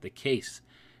not the case.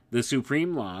 The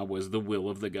supreme law was the will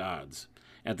of the gods.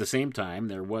 At the same time,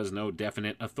 there was no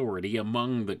definite authority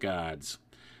among the gods.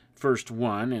 First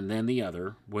one and then the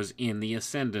other was in the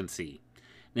ascendancy.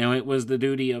 Now it was the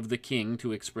duty of the king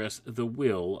to express the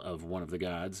will of one of the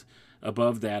gods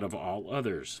above that of all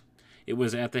others. It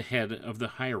was at the head of the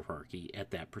hierarchy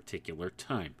at that particular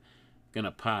time. Going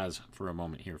to pause for a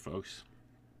moment here, folks.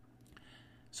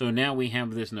 So now we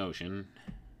have this notion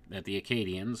that the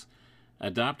Akkadians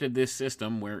adopted this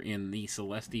system wherein the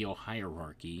celestial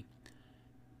hierarchy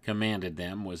commanded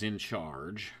them, was in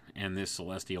charge, and this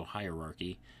celestial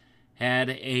hierarchy had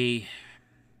a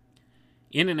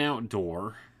in and out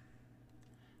door,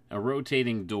 a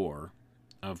rotating door,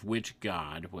 of which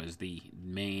God was the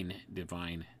main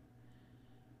divine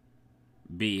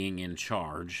being in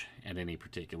charge at any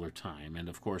particular time. And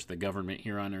of course the government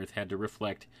here on earth had to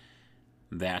reflect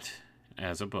that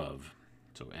as above.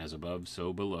 So as above,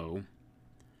 so below.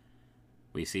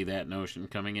 We see that notion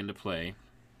coming into play.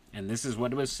 And this is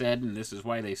what was said, and this is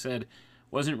why they said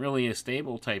wasn't really a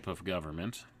stable type of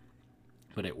government,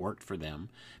 but it worked for them,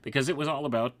 because it was all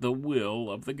about the will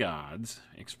of the gods,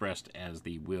 expressed as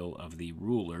the will of the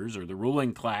rulers, or the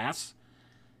ruling class.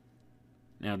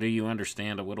 Now, do you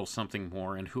understand a little something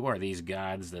more? And who are these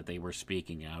gods that they were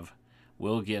speaking of?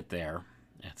 We'll get there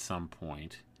at some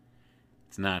point.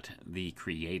 It's not the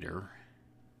creator,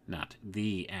 not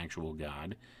the actual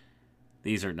God.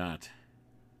 These are not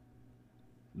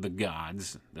the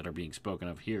gods that are being spoken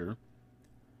of here.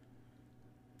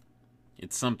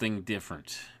 It's something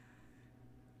different.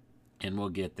 And we'll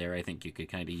get there. I think you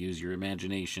could kind of use your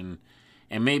imagination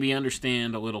and maybe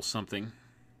understand a little something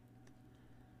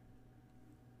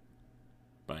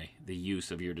by the use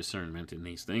of your discernment in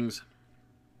these things.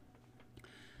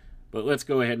 But let's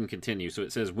go ahead and continue. So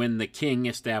it says, when the king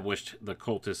established the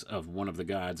cultus of one of the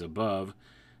gods above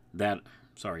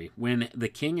when the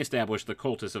king established the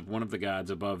cultus of one of the gods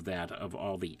above that of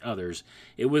all the others,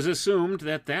 it was assumed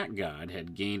that that god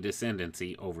had gained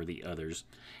ascendancy over the others,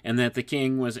 and that the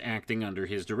king was acting under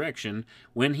his direction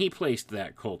when he placed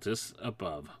that cultus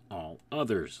above all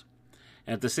others.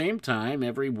 At the same time,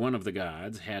 every one of the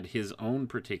gods had his own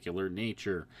particular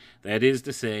nature, that is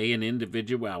to say, an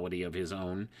individuality of his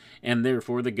own, and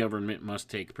therefore the government must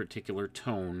take particular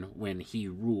tone when he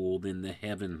ruled in the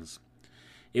heavens.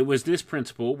 It was this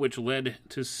principle which led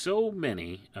to so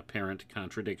many apparent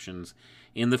contradictions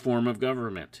in the form of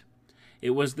government. It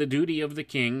was the duty of the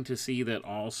king to see that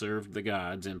all served the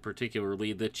gods, and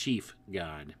particularly the chief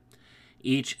god.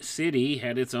 Each city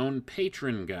had its own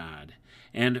patron god,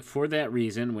 and for that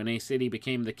reason, when a city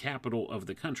became the capital of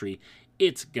the country,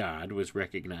 its god was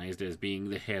recognized as being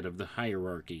the head of the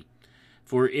hierarchy.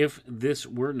 For if this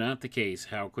were not the case,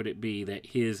 how could it be that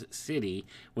his city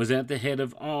was at the head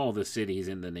of all the cities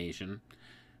in the nation?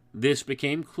 This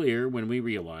became clear when we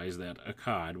realized that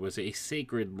Akkad was a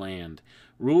sacred land,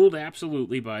 ruled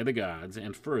absolutely by the gods,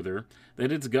 and further,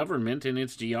 that its government and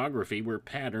its geography were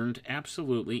patterned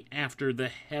absolutely after the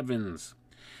heavens.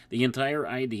 The entire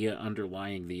idea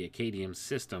underlying the Akkadian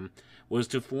system was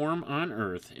to form on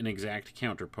earth an exact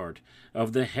counterpart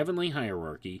of the heavenly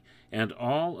hierarchy, and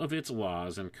all of its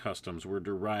laws and customs were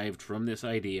derived from this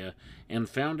idea and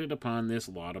founded upon this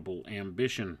laudable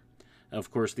ambition. Of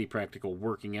course, the practical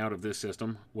working out of this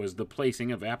system was the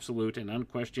placing of absolute and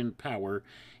unquestioned power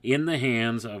in the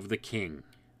hands of the king.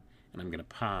 And I'm going to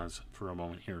pause for a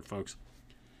moment here, folks.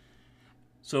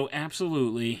 So,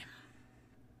 absolutely,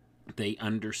 they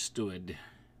understood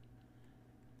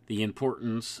the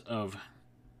importance of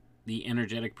the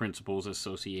energetic principles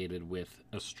associated with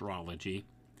astrology,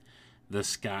 the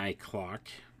sky clock,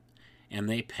 and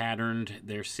they patterned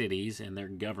their cities and their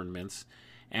governments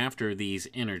after these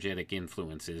energetic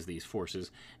influences, these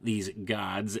forces, these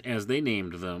gods, as they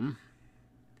named them.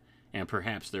 And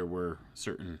perhaps there were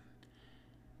certain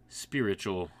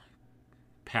spiritual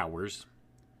powers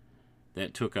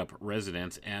that took up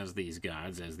residence as these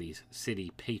gods, as these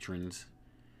city patrons,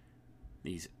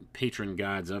 these patron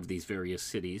gods of these various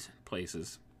cities,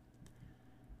 places.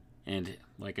 And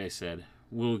like I said,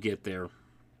 we'll get there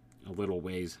a little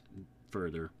ways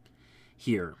further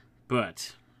here.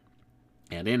 But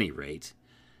at any rate,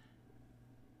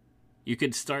 you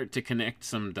could start to connect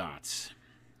some dots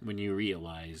when you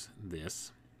realize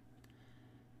this.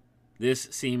 This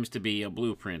seems to be a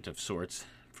blueprint of sorts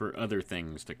for other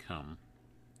things to come.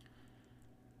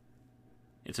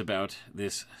 It's about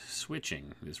this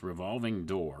switching, this revolving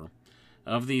door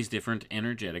of these different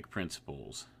energetic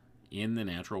principles in the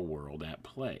natural world at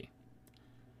play.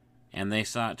 And they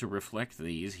sought to reflect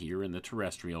these here in the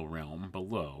terrestrial realm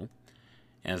below,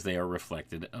 as they are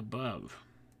reflected above.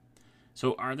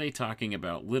 So are they talking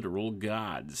about literal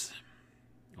gods?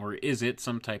 Or is it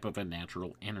some type of a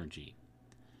natural energy?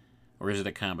 Or is it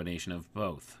a combination of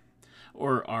both?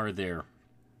 Or are there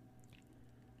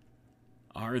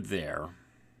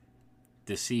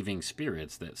deceiving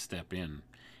spirits that step in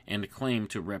and claim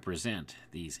to represent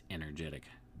these energetic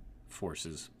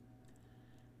forces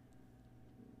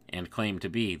and claim to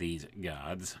be these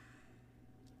gods?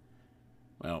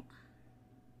 Well,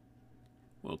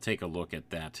 we'll take a look at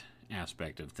that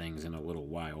aspect of things in a little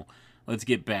while. Let's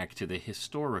get back to the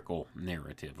historical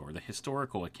narrative, or the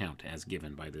historical account as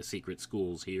given by the secret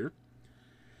schools here.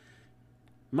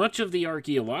 Much of the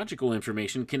archaeological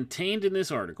information contained in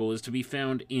this article is to be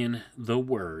found in The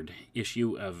Word,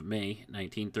 issue of May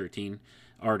 1913,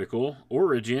 article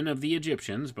Origin of the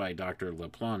Egyptians by Dr. Le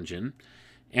Plongeon,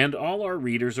 and all our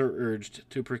readers are urged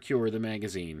to procure the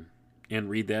magazine and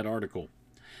read that article.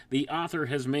 The author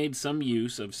has made some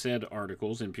use of said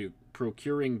articles in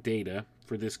procuring data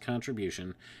for this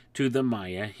contribution to the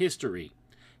Maya history.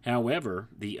 However,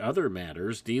 the other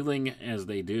matters, dealing as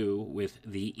they do with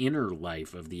the inner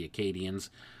life of the Akkadians,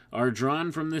 are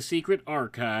drawn from the secret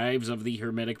archives of the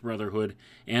Hermetic Brotherhood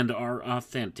and are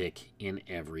authentic in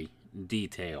every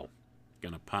detail.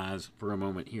 Gonna pause for a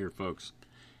moment here, folks,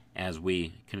 as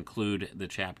we conclude the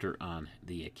chapter on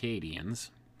the Akkadians.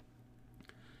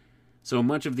 So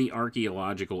much of the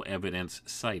archaeological evidence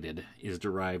cited is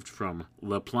derived from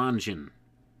Le Plongeon.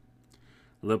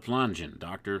 Le Plongeon,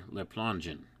 Dr. Le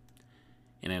Plongeon.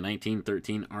 In a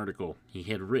 1913 article, he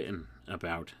had written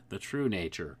about the true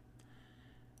nature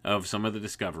of some of the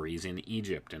discoveries in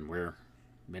Egypt and where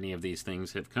many of these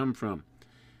things have come from.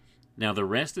 Now, the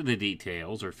rest of the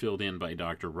details are filled in by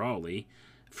Dr. Raleigh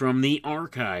from the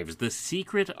archives, the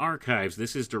secret archives.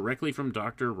 This is directly from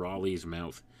Dr. Raleigh's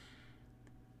mouth.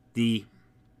 The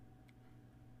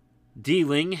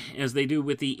dealing, as they do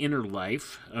with the inner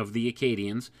life of the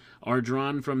Akkadians, are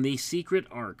drawn from the secret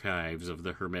archives of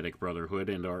the Hermetic Brotherhood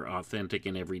and are authentic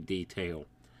in every detail.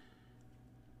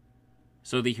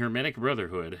 So the Hermetic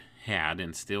Brotherhood had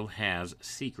and still has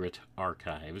secret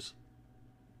archives.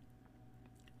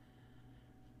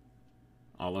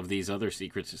 All of these other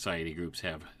secret society groups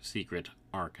have secret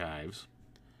archives.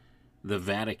 The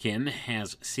Vatican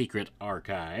has secret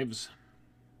archives.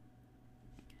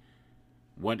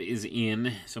 What is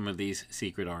in some of these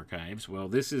secret archives? Well,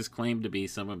 this is claimed to be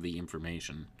some of the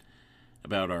information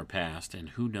about our past, and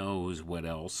who knows what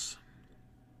else.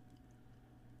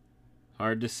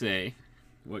 Hard to say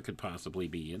what could possibly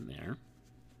be in there.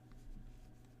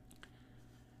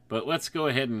 But let's go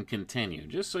ahead and continue,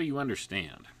 just so you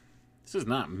understand. This is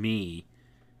not me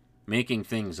making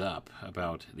things up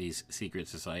about these secret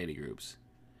society groups.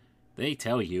 They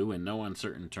tell you in no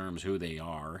uncertain terms who they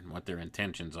are and what their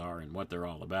intentions are and what they're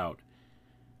all about,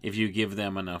 if you give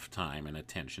them enough time and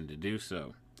attention to do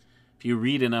so. If you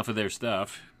read enough of their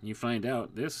stuff, you find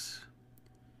out this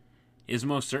is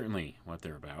most certainly what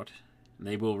they're about.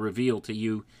 They will reveal to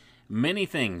you many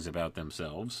things about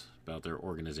themselves, about their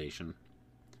organization,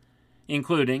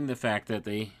 including the fact that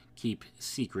they keep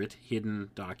secret, hidden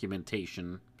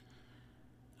documentation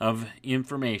of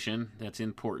information that's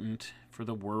important for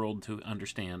the world to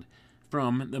understand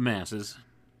from the masses.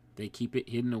 They keep it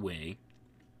hidden away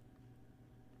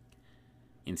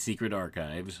in secret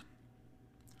archives.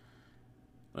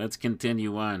 Let's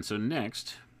continue on. So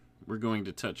next, we're going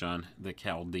to touch on the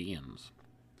Chaldeans.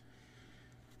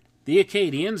 The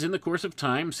Akkadians, in the course of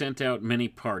time, sent out many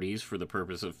parties for the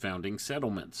purpose of founding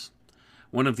settlements.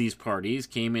 One of these parties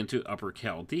came into Upper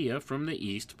Chaldea from the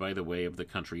east by the way of the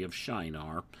country of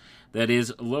Shinar, that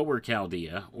is, Lower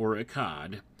Chaldea, or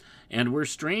Akkad, and were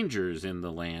strangers in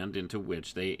the land into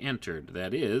which they entered,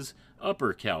 that is,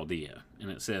 Upper Chaldea.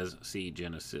 And it says, see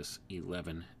Genesis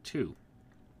 11:2.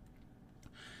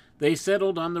 They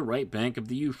settled on the right bank of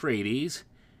the Euphrates,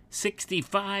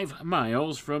 65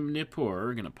 miles from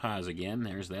Nippur. Going to pause again.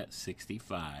 There's that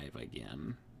 65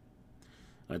 again.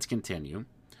 Let's continue.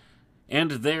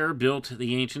 And there built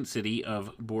the ancient city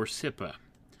of Borsippa.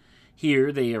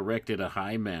 Here they erected a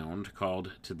high mound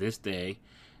called to this day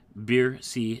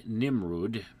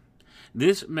Bir-si-Nimrud.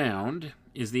 This mound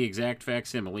is the exact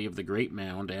facsimile of the great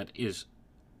mound at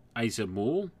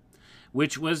Izamul,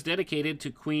 which was dedicated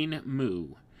to Queen Mu,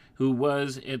 who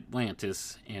was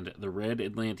Atlantis and the Red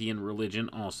Atlantean religion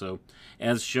also,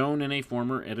 as shown in a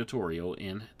former editorial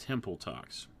in Temple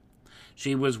Talks.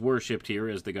 She was worshipped here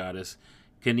as the goddess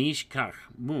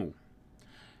Kanishkakmu,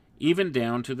 even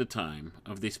down to the time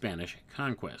of the Spanish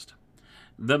conquest.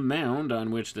 The mound on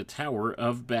which the Tower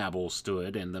of Babel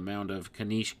stood and the mound of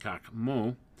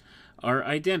Kanishkakmu are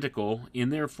identical in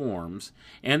their forms,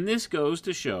 and this goes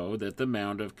to show that the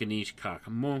mound of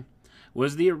Kanishkakmu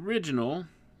was the original,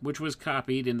 which was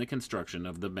copied in the construction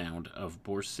of the mound of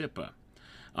Borsippa.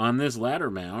 On this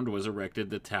latter mound was erected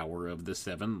the Tower of the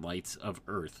Seven Lights of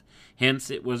Earth.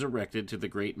 Hence it was erected to the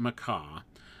great Makkah,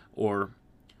 or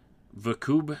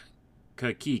Vakub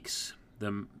Kakix,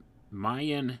 the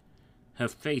Mayan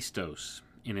Hephaestos,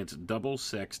 in its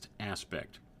double-sexed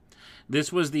aspect.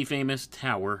 This was the famous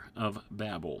Tower of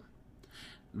Babel.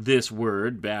 This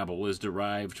word, Babel, is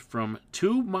derived from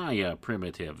two Maya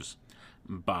primitives,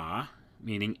 Ba,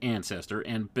 meaning ancestor,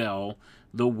 and Bel,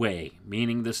 the way,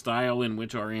 meaning the style in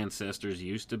which our ancestors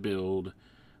used to build,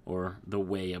 or the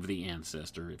way of the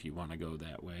ancestor, if you want to go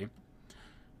that way.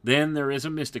 Then there is a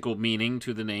mystical meaning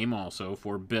to the name also,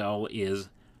 for Bel is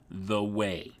the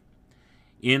way,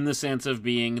 in the sense of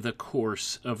being the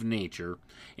course of nature,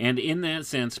 and in that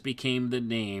sense became the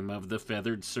name of the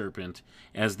feathered serpent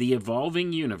as the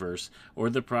evolving universe,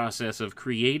 or the process of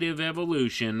creative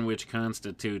evolution which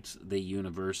constitutes the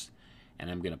universe. And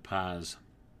I'm going to pause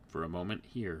for a moment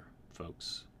here,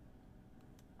 folks.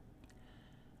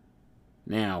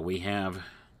 Now we have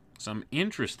some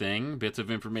interesting bits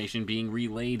of information being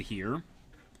relayed here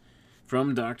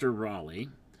from Dr. Raleigh.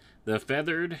 The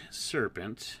feathered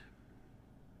serpent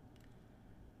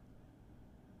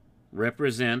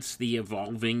represents the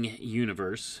evolving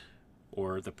universe,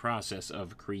 or the process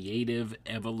of creative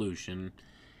evolution.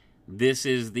 This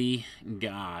is the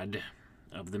god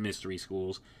of the mystery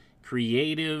schools,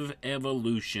 creative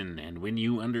evolution. And when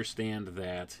you understand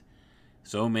that,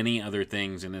 so many other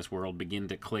things in this world begin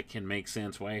to click and make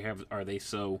sense. Why are they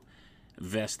so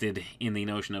vested in the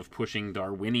notion of pushing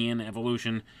Darwinian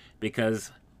evolution?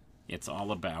 Because it's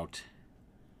all about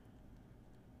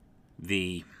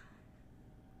the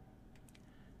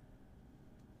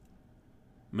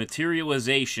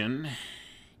materialization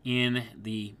in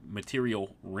the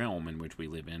material realm in which we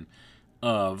live in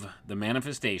of the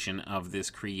manifestation of this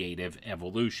creative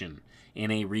evolution in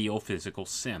a real physical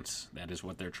sense. That is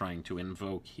what they're trying to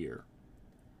invoke here.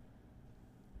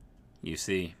 You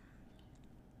see,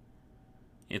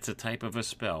 it's a type of a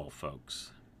spell,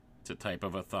 folks. It's a type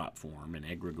of a thought form, an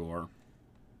egregore.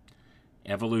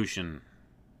 Evolution.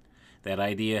 That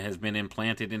idea has been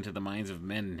implanted into the minds of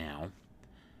men now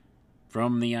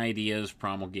from the ideas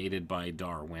promulgated by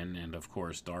Darwin, and of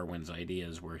course Darwin's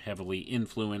ideas were heavily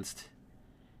influenced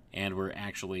and were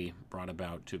actually brought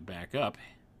about to back up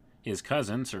his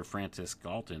cousin, Sir Francis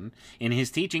Galton, in his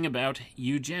teaching about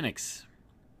eugenics.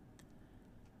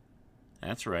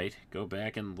 That's right, go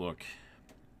back and look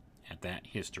at that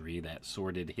history, that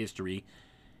sordid history,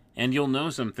 and you'll know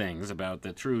some things about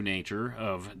the true nature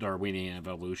of Darwinian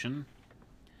evolution,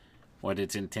 what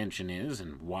its intention is,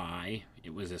 and why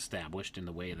it was established in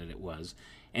the way that it was,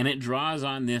 and it draws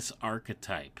on this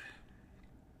archetype.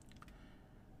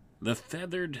 The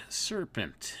feathered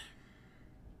serpent.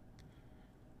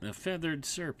 The feathered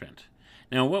serpent.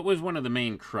 Now, what was one of the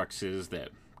main cruxes that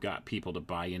got people to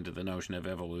buy into the notion of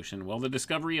evolution? Well, the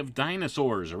discovery of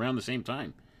dinosaurs around the same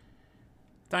time.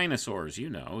 Dinosaurs, you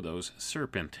know, those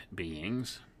serpent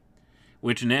beings,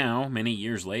 which now, many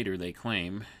years later, they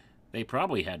claim they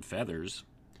probably had feathers.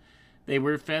 They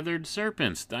were feathered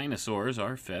serpents. Dinosaurs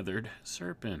are feathered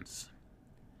serpents.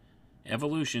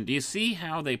 Evolution. Do you see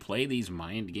how they play these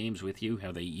mind games with you?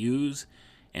 How they use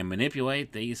and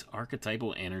manipulate these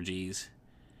archetypal energies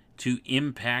to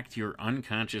impact your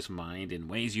unconscious mind in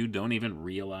ways you don't even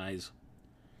realize?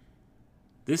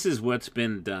 This is what's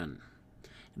been done.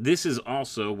 This is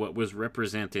also what was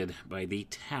represented by the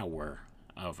Tower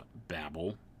of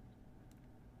Babel,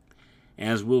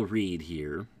 as we'll read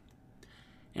here.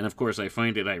 And of course, I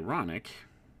find it ironic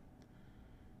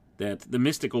that the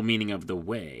mystical meaning of the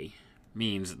way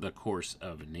means the course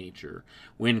of nature,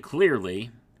 when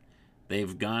clearly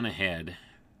they've gone ahead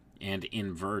and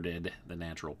inverted the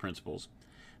natural principles.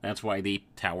 That's why the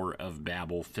Tower of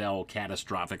Babel fell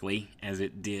catastrophically as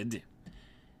it did.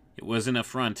 It was an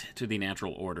affront to the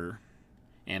natural order,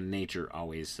 and nature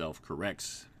always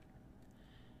self-corrects.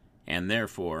 And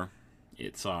therefore,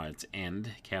 it saw its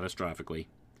end catastrophically.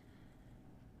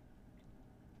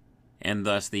 And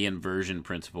thus the inversion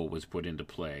principle was put into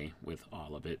play with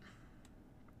all of it.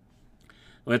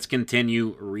 Let's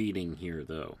continue reading here,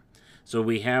 though. So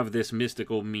we have this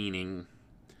mystical meaning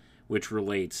which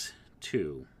relates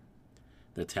to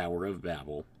the Tower of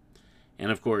Babel.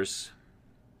 And of course,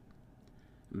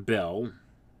 Bel,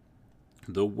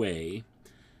 the way,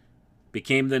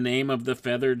 became the name of the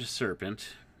feathered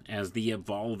serpent as the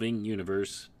evolving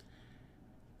universe.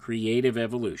 Creative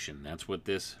evolution. That's what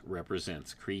this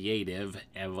represents. Creative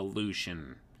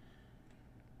evolution.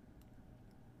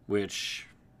 Which,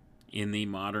 in the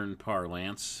modern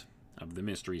parlance of the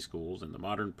mystery schools, in the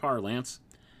modern parlance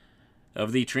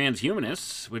of the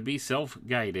transhumanists, would be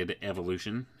self-guided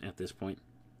evolution at this point.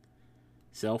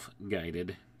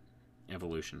 Self-guided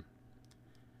evolution.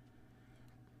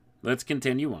 Let's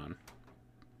continue on.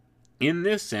 In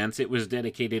this sense, it was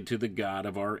dedicated to the god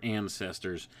of our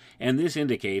ancestors, and this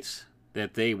indicates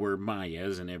that they were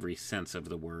Mayas in every sense of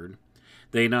the word.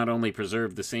 They not only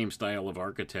preserved the same style of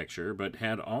architecture, but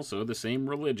had also the same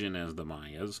religion as the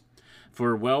Mayas.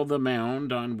 For while the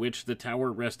mound on which the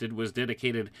tower rested was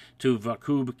dedicated to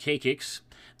Vakub Kakix,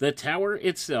 the tower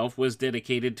itself was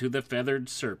dedicated to the feathered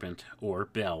serpent, or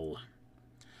Bel.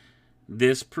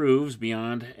 This proves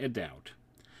beyond a doubt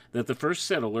that the first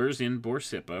settlers in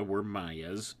Borsippa were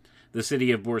Mayas. The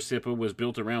city of Borsippa was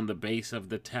built around the base of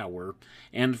the tower,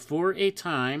 and for a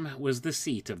time was the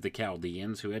seat of the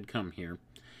Chaldeans who had come here.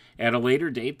 At a later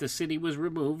date, the city was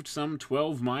removed some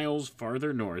 12 miles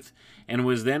farther north, and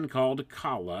was then called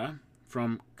Kala,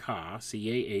 from Ka,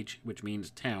 C-A-H, which means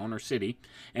town or city,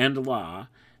 and La,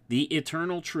 the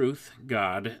eternal truth,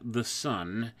 God, the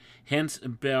Son, hence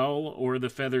Bel, or the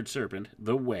feathered serpent,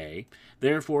 the way.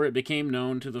 Therefore it became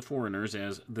known to the foreigners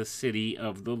as the city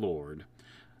of the Lord,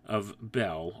 of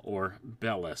Bel, or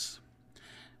Belus.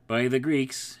 By the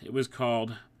Greeks, it was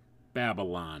called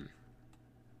Babylon.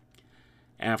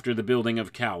 After the building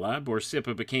of Kala,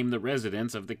 Borsippa became the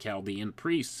residence of the Chaldean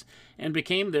priests, and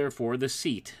became therefore the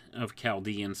seat of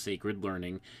Chaldean sacred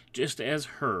learning, just as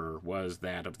Hur was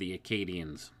that of the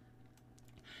Akkadians.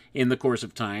 In the course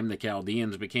of time, the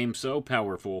Chaldeans became so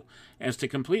powerful as to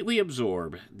completely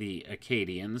absorb the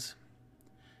Akkadians,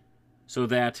 so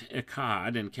that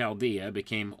Akkad and Chaldea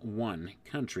became one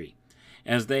country,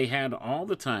 as they had all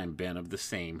the time been of the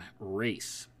same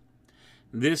race.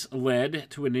 This led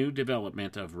to a new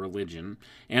development of religion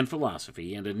and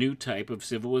philosophy and a new type of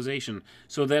civilization,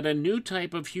 so that a new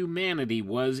type of humanity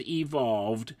was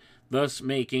evolved, thus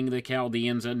making the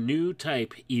Chaldeans a new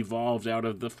type evolved out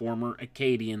of the former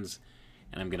Akkadians.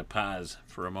 And I'm going to pause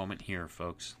for a moment here,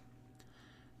 folks.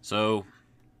 So,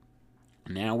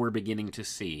 now we're beginning to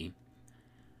see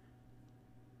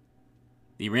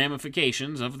the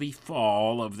ramifications of the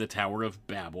fall of the Tower of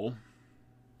Babel.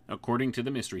 According to the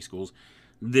mystery schools,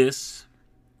 this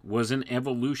was an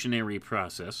evolutionary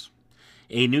process.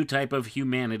 A new type of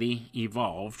humanity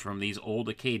evolved from these old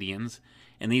Akkadians,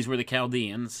 and these were the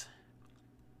Chaldeans.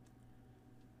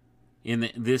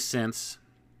 In this sense,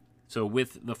 so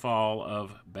with the fall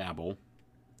of Babel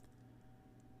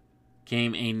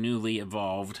came a newly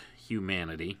evolved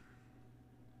humanity,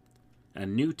 a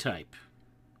new type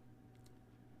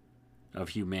of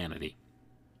humanity.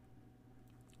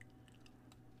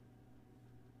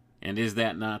 And is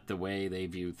that not the way they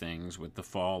view things? With the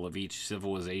fall of each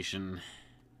civilization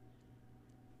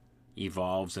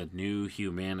evolves a new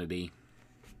humanity.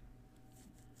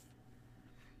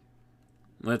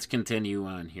 Let's continue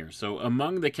on here. So,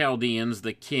 among the Chaldeans,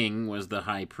 the king was the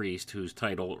high priest, whose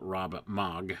title, Rab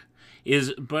Mag,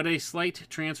 is but a slight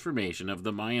transformation of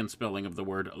the Mayan spelling of the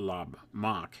word Lab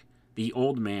Mak, the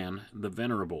old man, the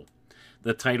venerable.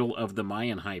 The title of the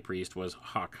Mayan high priest was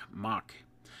Hak Mak,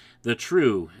 the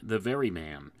true, the very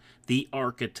man, the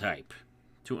archetype.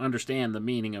 To understand the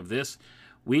meaning of this,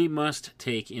 we must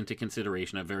take into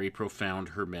consideration a very profound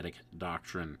Hermetic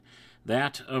doctrine,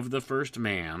 that of the first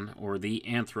man, or the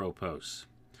anthropos.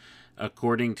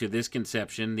 According to this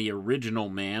conception, the original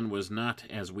man was not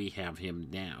as we have him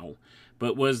now,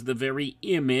 but was the very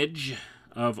image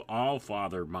of all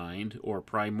father mind, or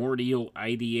primordial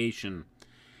ideation.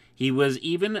 He was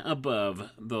even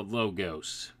above the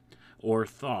logos, or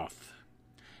thoth,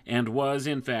 and was,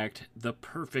 in fact, the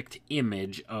perfect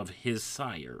image of his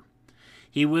sire.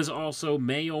 He was also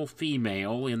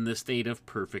male-female in the state of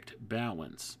perfect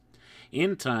balance.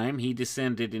 In time, he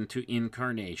descended into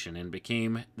incarnation and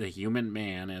became the human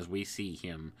man as we see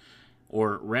him,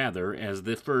 or rather, as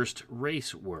the first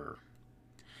race were.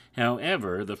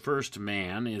 However, the first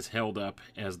man is held up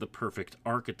as the perfect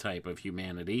archetype of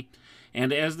humanity,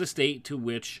 and as the state to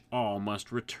which all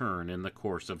must return in the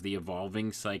course of the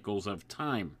evolving cycles of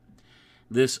time.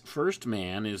 This first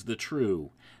man is the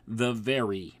true, the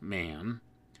very man.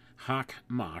 Hak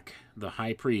Mak, the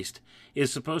high priest,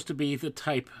 is supposed to be the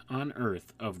type on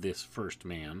earth of this first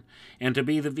man, and to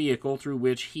be the vehicle through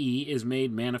which he is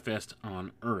made manifest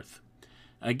on earth.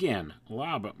 Again,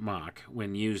 Lab Mak,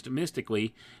 when used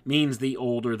mystically, means the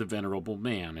old or the venerable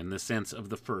man, in the sense of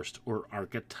the first or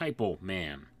archetypal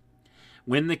man.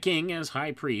 When the king, as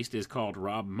high priest, is called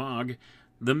Rab Mag,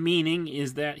 the meaning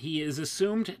is that he is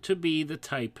assumed to be the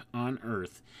type on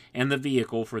earth and the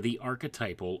vehicle for the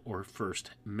archetypal or first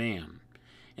man.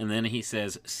 And then he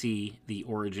says, see The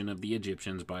Origin of the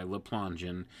Egyptians by Le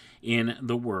Plongeon in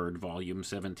The Word, Volume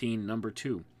 17, Number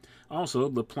 2. Also,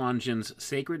 Le Plongeon's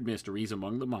Sacred Mysteries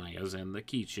Among the Mayas and the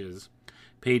Quiches,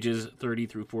 pages 30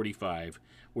 through 45,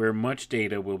 where much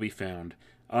data will be found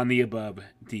on the above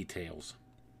details.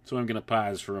 So I'm going to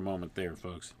pause for a moment there,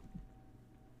 folks.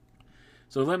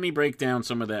 So let me break down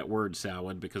some of that word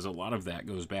salad, because a lot of that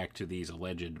goes back to these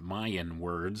alleged Mayan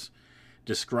words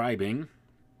describing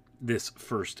this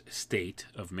first state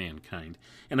of mankind.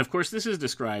 And of course, this is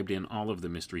described in all of the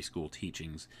mystery school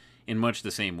teachings in much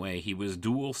the same way. He was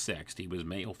dual-sexed, he was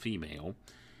male-female,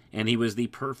 and he was the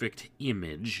perfect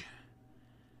image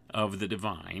of the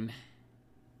divine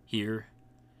here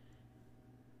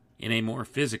in a more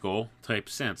physical type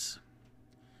sense.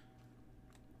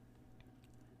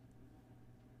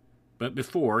 But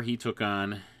before he took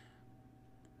on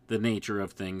the nature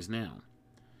of things now,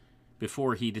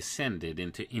 before he descended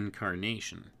into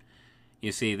incarnation.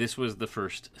 You see, this was the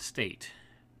first state,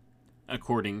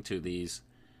 according to these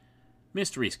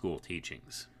mystery school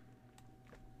teachings.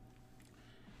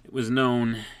 It was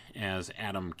known as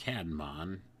Adam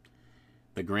Kadmon,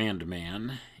 the Grand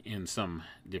Man, in some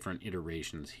different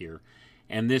iterations here,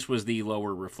 and this was the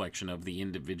lower reflection of the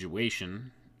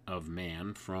individuation of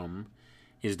man from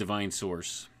his divine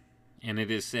source. And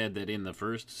it is said that in the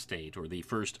first state, or the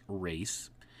first race,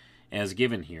 as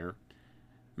given here,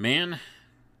 man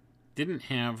didn't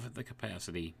have the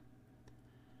capacity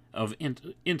of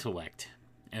intellect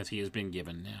as he has been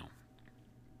given now.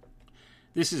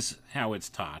 This is how it's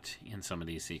taught in some of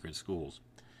these secret schools.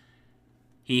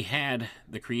 He had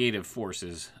the creative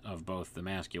forces of both the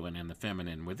masculine and the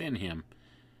feminine within him,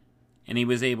 and he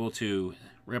was able to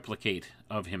replicate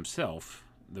of himself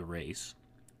the race,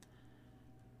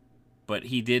 but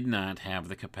he did not have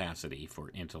the capacity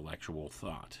for intellectual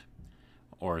thought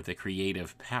or the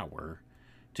creative power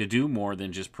to do more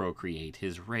than just procreate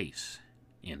his race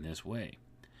in this way.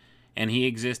 And he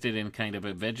existed in kind of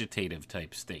a vegetative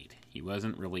type state. He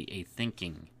wasn't really a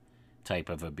thinking type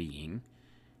of a being.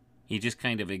 He just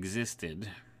kind of existed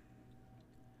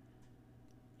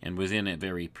and was in a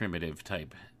very primitive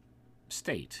type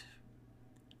state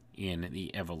in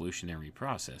the evolutionary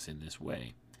process in this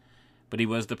way. But he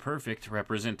was the perfect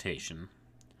representation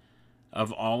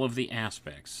of all of the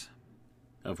aspects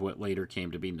of what later came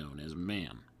to be known as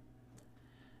man.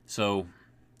 So,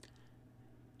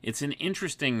 it's an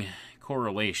interesting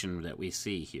correlation that we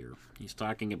see here. He's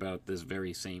talking about this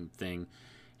very same thing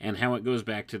and how it goes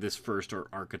back to this first or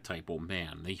archetypal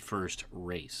man, the first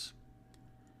race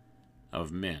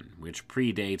of men, which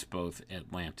predates both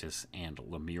Atlantis and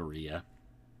Lemuria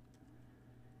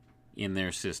in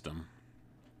their system.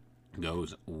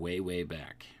 Goes way, way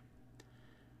back.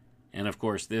 And of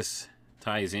course, this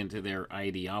ties into their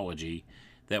ideology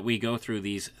that we go through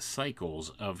these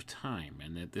cycles of time,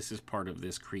 and that this is part of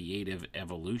this creative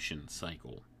evolution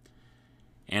cycle.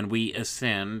 And we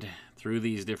ascend through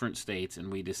these different states,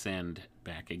 and we descend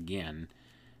back again,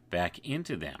 back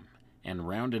into them. And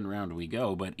round we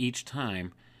go, but each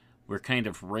time we're kind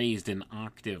of raised an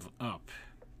octave up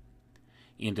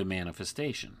into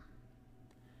manifestation.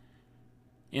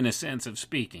 In a sense of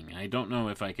speaking, I don't know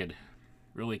if I could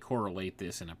really correlate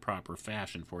this in a proper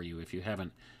fashion for you if you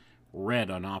haven't read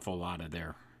an awful lot of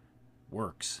their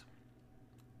works,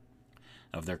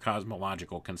 of their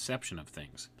cosmological conception of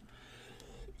things.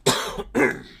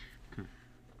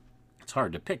 It's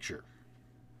hard to picture.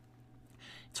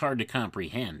 It's hard to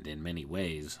comprehend in many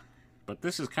ways, but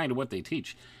this is kind of what they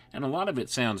teach, and a lot of it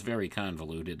sounds very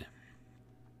convoluted,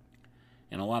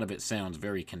 and a lot of it sounds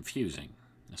very confusing,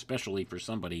 especially for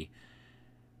somebody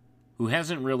who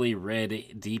hasn't really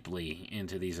read deeply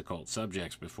into these occult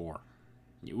subjects before.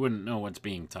 You wouldn't know what's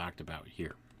being talked about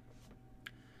here.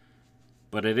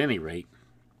 But at any rate,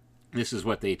 this is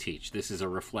what they teach. This is a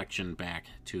reflection back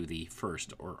to the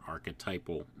first or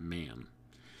archetypal man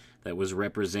that was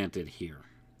represented here.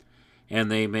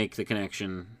 And they make the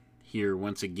connection here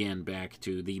once again back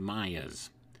to the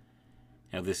Mayas.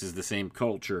 Now this is the same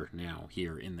culture now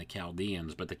here in the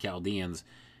Chaldeans, but the Chaldeans,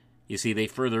 you see, they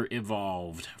further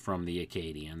evolved from the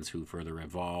Akkadians, who further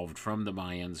evolved from the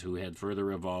Mayans, who had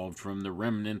further evolved from the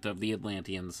remnant of the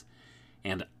Atlanteans,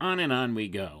 and on we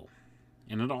go.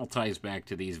 And it all ties back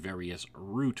to these various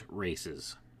root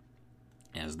races,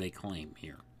 as they claim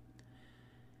here.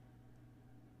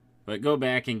 But go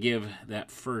back and give that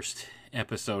first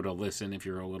episode a listen if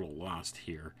you're a little lost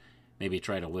here. Maybe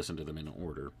try to listen to them in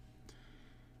order.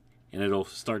 And it'll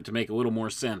start to make a little more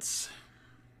sense.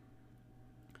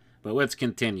 But let's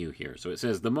continue here. So it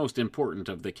says, the most important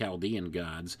of the Chaldean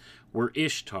gods were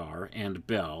Ishtar and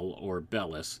Bel, or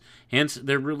Belus. Hence,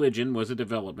 their religion was a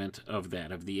development of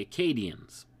that of the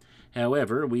Akkadians.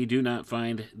 However, we do not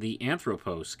find the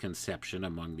Anthropos conception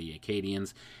among the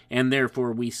Akkadians, and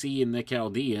therefore we see in the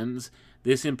Chaldeans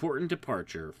this important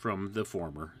departure from the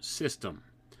former system.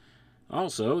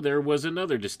 Also, there was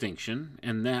another distinction,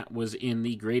 and that was in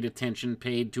the great attention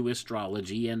paid to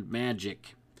astrology and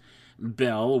magic.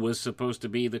 Bel was supposed to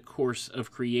be the course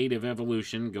of creative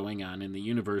evolution going on in the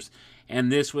universe,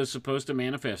 and this was supposed to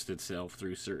manifest itself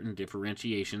through certain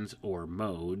differentiations or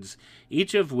modes,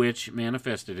 each of which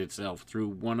manifested itself through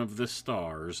one of the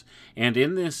stars, and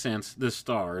in this sense the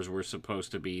stars were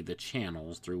supposed to be the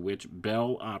channels through which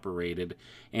Bel operated,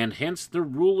 and hence the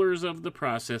rulers of the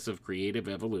process of creative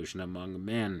evolution among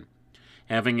men.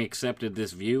 Having accepted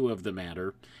this view of the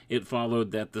matter, it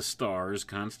followed that the stars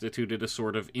constituted a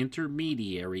sort of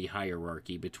intermediary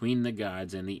hierarchy between the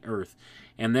gods and the earth,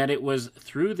 and that it was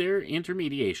through their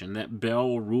intermediation that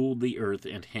Bel ruled the earth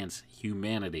and hence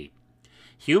humanity.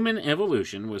 Human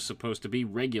evolution was supposed to be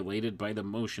regulated by the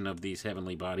motion of these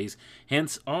heavenly bodies,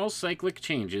 hence all cyclic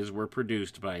changes were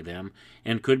produced by them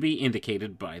and could be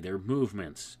indicated by their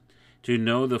movements. To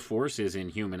know the forces in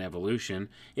human evolution,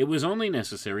 it was only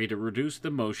necessary to reduce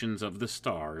the motions of the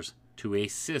stars to a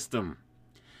system.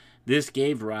 This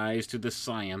gave rise to the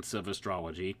science of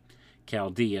astrology.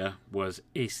 Chaldea was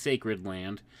a sacred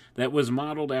land that was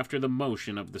modeled after the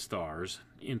motion of the stars.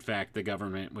 In fact, the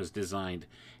government was designed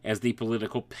as the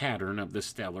political pattern of the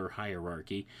stellar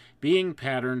hierarchy, being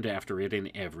patterned after it in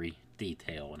every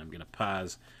detail. And I'm going to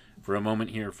pause for a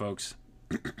moment here, folks.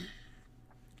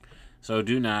 So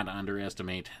do not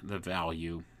underestimate the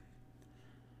value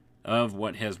of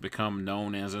what has become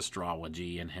known as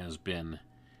astrology and has been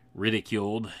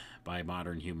ridiculed by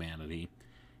modern humanity.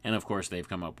 And of course they've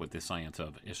come up with the science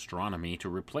of astronomy to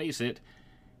replace it,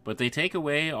 but they take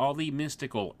away all the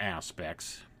mystical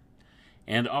aspects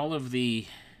and all of the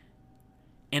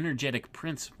energetic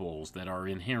principles that are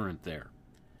inherent there.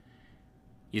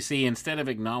 You see, instead of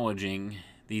acknowledging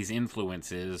these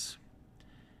influences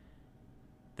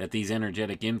that these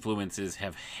energetic influences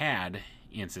have had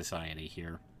in society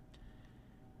here,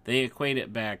 they equate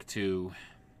it back to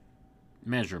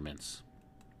measurements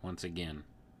once again.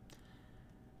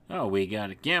 Oh, we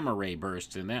got gamma ray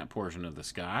bursts in that portion of the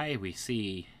sky. We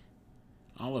see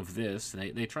all of this.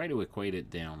 They try to equate it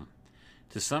down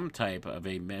to some type of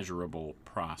a measurable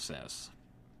process.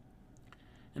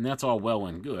 And that's all well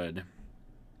and good.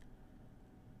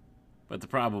 But the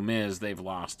problem is they've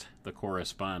lost the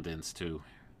correspondence to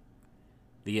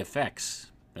the effects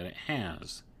that it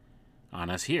has on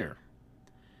us here.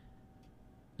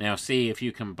 Now see, if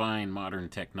you combine modern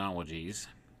technologies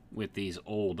with these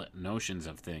old notions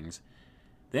of things,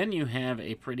 then you have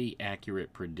a pretty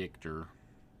accurate predictor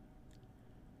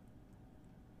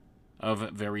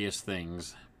of various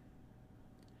things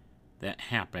that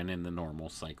happen in the normal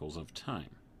cycles of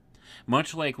time.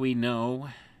 Much like we know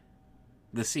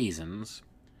the seasons,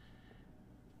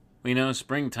 we know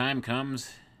springtime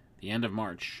comes the end of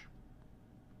March,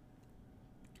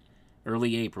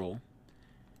 early April,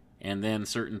 and then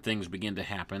certain things begin to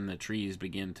happen. The trees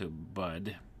begin to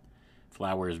bud,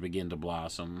 flowers begin to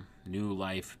blossom, new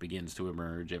life begins to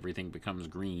emerge, everything becomes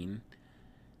green.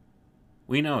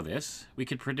 We know this. We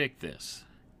could predict this.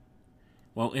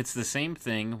 Well, it's the same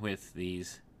thing with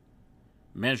these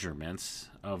measurements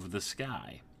of the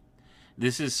sky.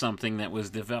 This is something that was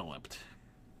developed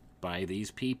by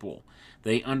these people.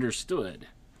 They understood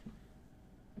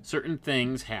certain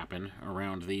things happen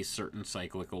around these certain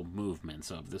cyclical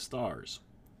movements of the stars.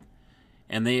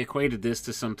 And they equated this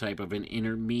to some type of an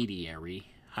intermediary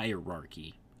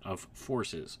hierarchy of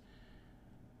forces,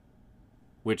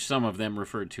 which some of them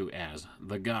referred to as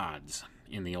the gods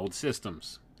in the old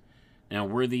systems. Now,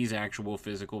 were these actual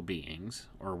physical beings,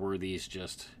 or were these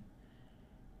just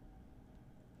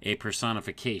a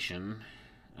personification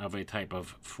of a type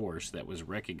of force that was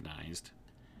recognized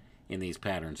in these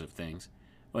patterns of things?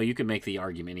 Well, you could make the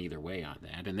argument either way on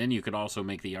that. And then you could also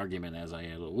make the argument, as I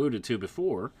had alluded to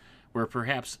before, where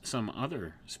perhaps some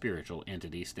other spiritual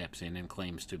entity steps in and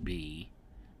claims to be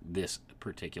this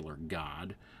particular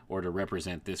god, or to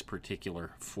represent this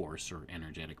particular force or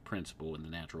energetic principle in the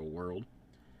natural world,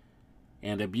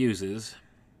 and abuses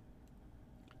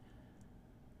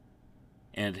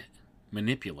and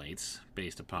manipulates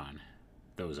based upon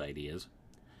those ideas.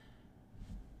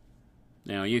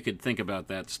 Now, you could think about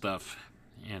that stuff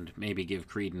and maybe give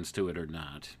credence to it or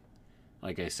not.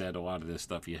 Like I said, a lot of this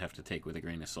stuff you have to take with a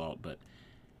grain of salt, but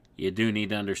you do need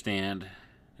to understand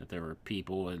that there are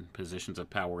people in positions of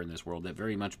power in this world that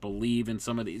very much believe in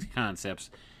some of these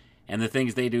concepts, and the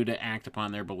things they do to act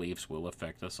upon their beliefs will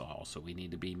affect us all, so we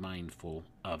need to be mindful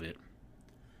of it.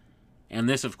 And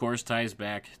this, of course, ties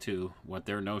back to what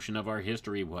their notion of our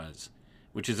history was,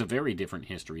 which is a very different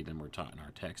history than we're taught in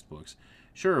our textbooks.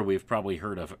 Sure, we've probably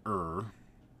heard of Ur,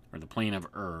 or the plane of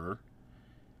Ur,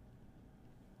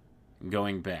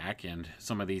 going back, and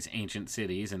some of these ancient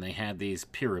cities, and they had these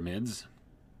pyramids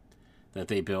that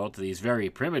they built, these very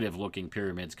primitive-looking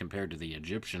pyramids compared to the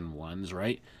Egyptian ones,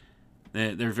 right?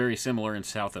 They're very similar in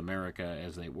South America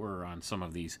as they were on some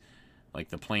of these, like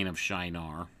the plain of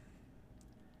Shinar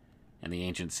and the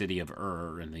ancient city of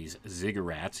Ur, and these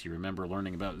ziggurats. You remember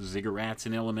learning about ziggurats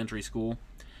in elementary school?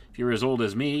 If you're as old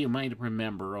as me, you might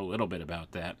remember a little bit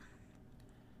about that.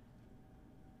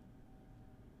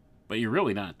 But you're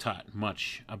really not taught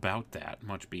much about that,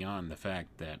 much beyond the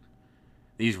fact that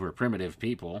these were primitive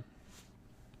people,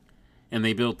 and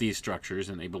they built these structures,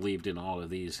 and they believed in all of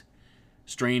these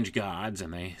strange gods,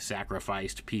 and they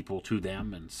sacrificed people to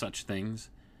them and such things.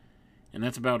 And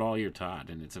that's about all you're taught,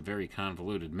 and it's a very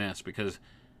convoluted mess, because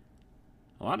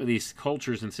a lot of these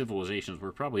cultures and civilizations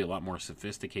were probably a lot more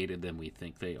sophisticated than we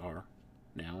think they are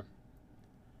now.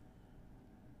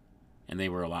 And they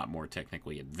were a lot more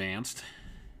technically advanced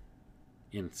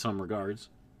in some regards.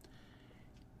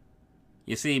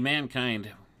 You see,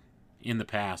 mankind in the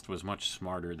past was much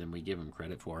smarter than we give him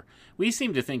credit for. We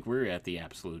seem to think we're at the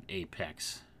absolute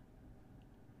apex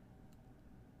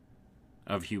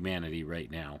of humanity right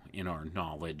now in our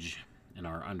knowledge and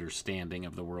our understanding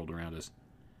of the world around us.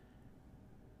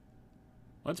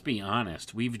 Let's be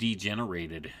honest, we've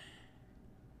degenerated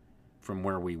from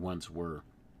where we once were.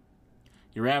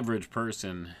 Your average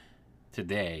person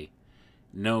today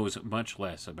knows much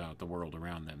less about the world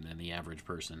around them than the average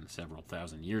person several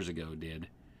thousand years ago did.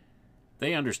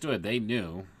 They understood, they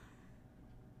knew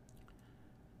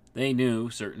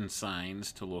certain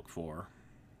signs to look for.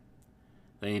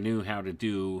 They knew how to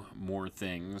do more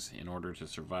things in order to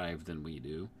survive than we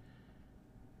do.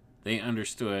 They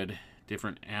understood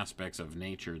different aspects of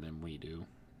nature than we do,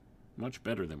 much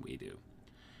better than we do.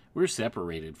 We're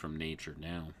separated from nature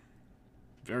now,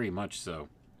 very much so.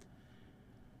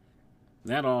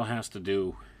 That all has to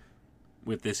do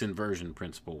with this inversion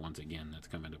principle, once again, that's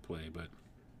come into play, but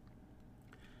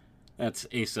that's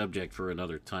a subject for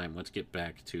another time. Let's get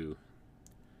back to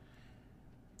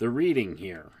the reading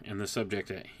here and the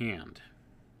subject at hand.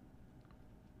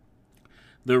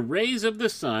 The rays of the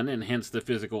sun, and hence the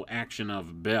physical action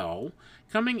of Bel,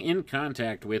 coming in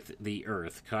contact with the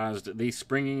earth, caused the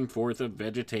springing forth of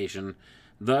vegetation.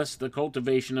 Thus, the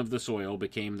cultivation of the soil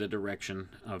became the direction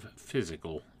of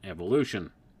physical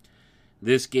evolution.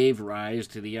 This gave rise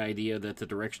to the idea that the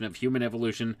direction of human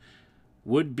evolution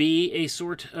would be a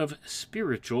sort of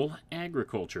spiritual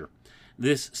agriculture.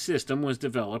 This system was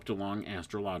developed along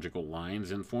astrological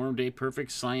lines and formed a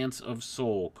perfect science of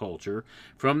soul culture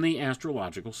from the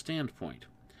astrological standpoint.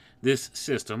 This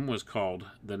system was called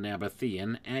the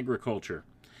Nabatean agriculture.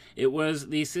 It was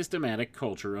the systematic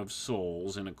culture of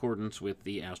souls in accordance with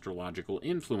the astrological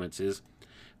influences,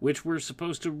 which were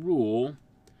supposed to rule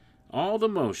all the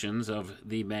motions of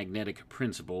the magnetic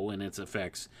principle and its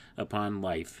effects upon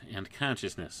life and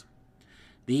consciousness.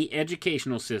 The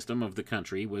educational system of the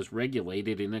country was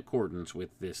regulated in accordance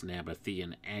with this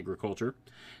Nabatean agriculture.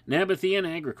 Nabatean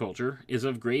agriculture is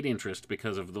of great interest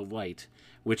because of the light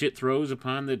which it throws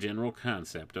upon the general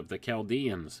concept of the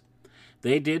Chaldeans.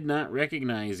 They did not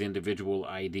recognize individual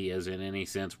ideas in any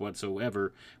sense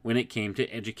whatsoever when it came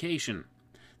to education.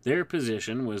 Their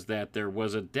position was that there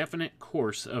was a definite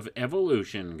course of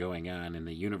evolution going on in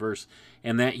the universe,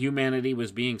 and that humanity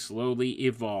was being slowly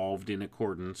evolved in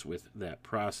accordance with that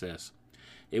process.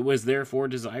 It was therefore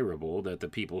desirable that the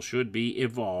people should be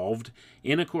evolved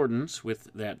in accordance with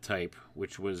that type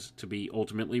which was to be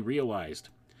ultimately realized.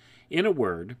 In a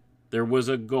word, there was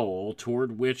a goal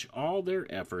toward which all their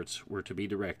efforts were to be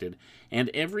directed, and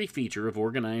every feature of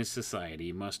organized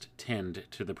society must tend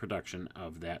to the production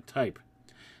of that type.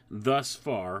 Thus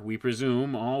far, we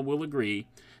presume all will agree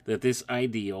that this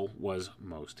ideal was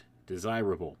most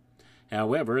desirable.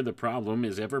 However, the problem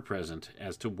is ever present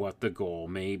as to what the goal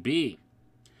may be.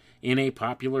 In a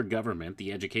popular government,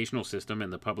 the educational system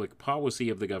and the public policy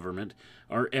of the government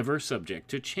are ever subject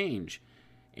to change.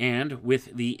 And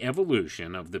with the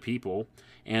evolution of the people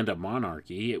and a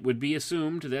monarchy, it would be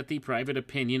assumed that the private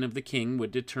opinion of the king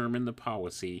would determine the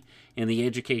policy and the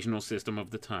educational system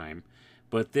of the time.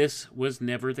 But this was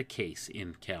never the case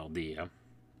in Chaldea,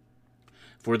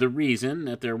 for the reason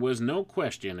that there was no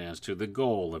question as to the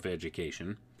goal of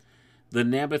education. The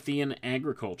Nabatean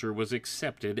agriculture was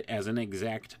accepted as an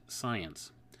exact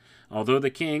science. Although the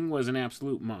king was an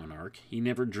absolute monarch, he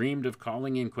never dreamed of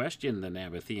calling in question the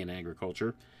Nabatean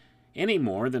agriculture, any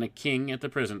more than a king at the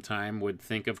present time would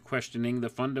think of questioning the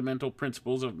fundamental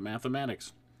principles of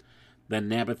mathematics. The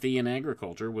Nabatean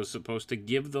agriculture was supposed to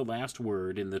give the last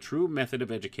word in the true method of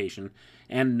education,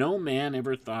 and no man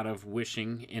ever thought of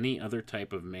wishing any other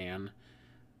type of man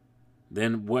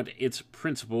than what its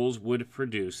principles would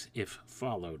produce if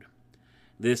followed.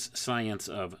 This science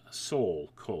of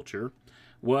soul culture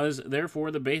was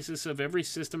therefore the basis of every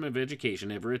system of education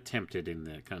ever attempted in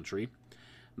the country.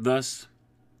 Thus,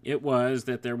 it was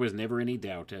that there was never any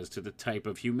doubt as to the type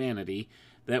of humanity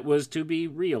that was to be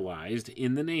realized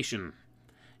in the nation.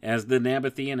 As the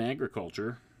Nabatean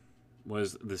agriculture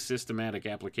was the systematic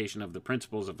application of the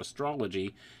principles of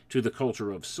astrology to the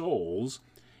culture of souls,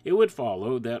 it would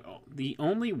follow that the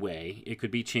only way it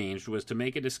could be changed was to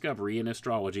make a discovery in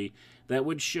astrology that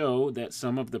would show that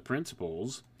some of the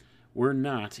principles were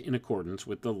not in accordance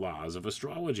with the laws of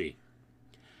astrology.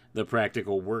 The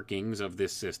practical workings of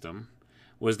this system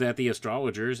was that the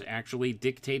astrologers actually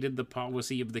dictated the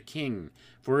policy of the king,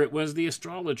 for it was the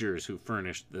astrologers who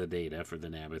furnished the data for the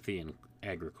Nabatean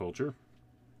agriculture.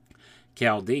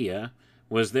 Chaldea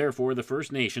was therefore the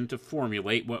first nation to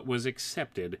formulate what was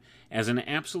accepted as an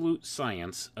absolute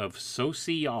science of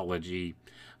sociology,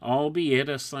 albeit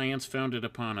a science founded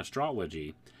upon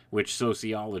astrology, which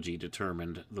sociology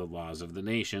determined the laws of the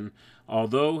nation,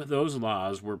 although those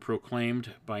laws were proclaimed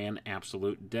by an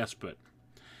absolute despot.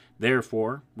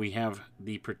 Therefore, we have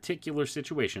the particular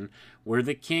situation where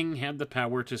the king had the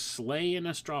power to slay an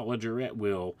astrologer at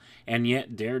will, and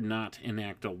yet dared not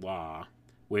enact a law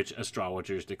which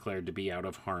astrologers declared to be out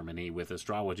of harmony with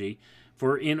astrology,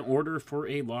 for in order for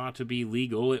a law to be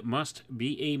legal, it must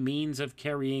be a means of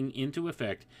carrying into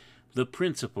effect the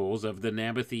principles of the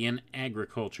Nabatean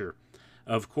agriculture.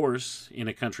 Of course, in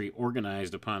a country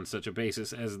organized upon such a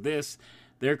basis as this,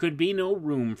 there could be no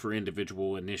room for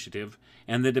individual initiative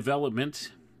and the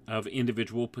development of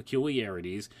individual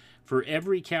peculiarities, for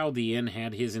every Chaldean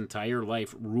had his entire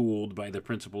life ruled by the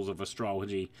principles of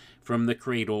astrology from the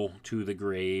cradle to the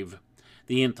grave.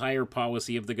 The entire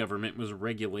policy of the government was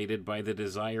regulated by the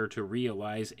desire to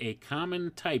realize a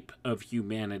common type of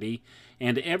humanity,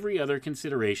 and every other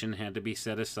consideration had to be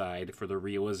set aside for the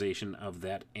realization of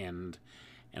that end.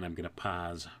 And I'm going to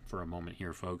pause for a moment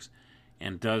here, folks.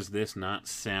 And does this not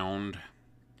sound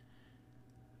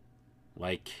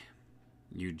like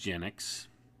eugenics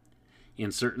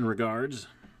in certain regards?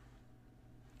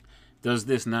 Does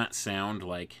this not sound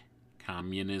like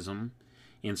communism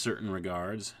in certain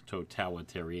regards,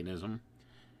 totalitarianism?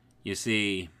 You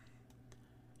see,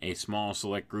 a small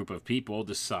select group of people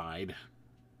decide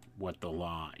what the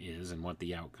law is and what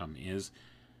the outcome is.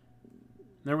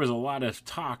 There was a lot of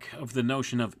talk of the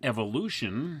notion of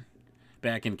evolution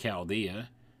back in Chaldea,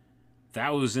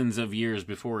 thousands of years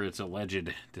before its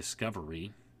alleged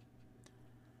discovery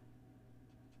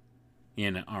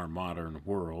in our modern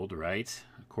world, right?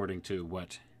 According to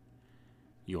what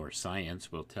your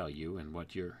science will tell you and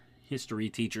what your history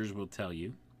teachers will tell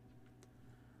you,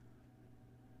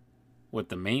 what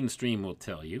the mainstream will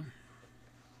tell you.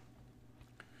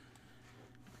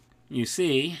 You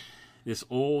see, this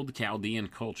old Chaldean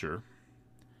culture,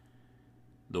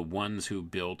 the ones who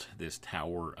built this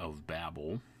Tower of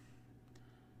Babel,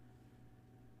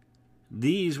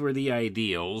 these were the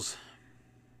ideals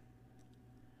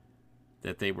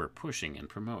that they were pushing and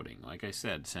promoting. Like I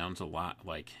said, sounds a lot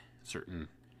like certain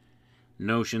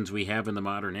notions we have in the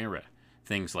modern era.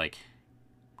 Things like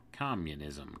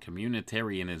communism,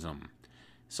 communitarianism,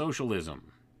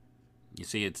 socialism. You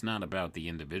see, it's not about the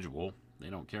individual. They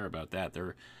don't care about that.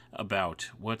 They're about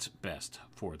what's best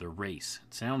for the race.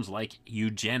 It sounds like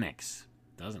eugenics,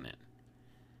 doesn't it?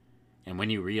 And when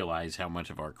you realize how much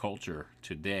of our culture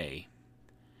today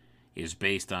is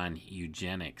based on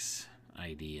eugenics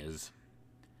ideas,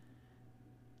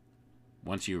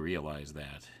 once you realize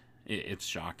that, it's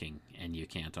shocking and you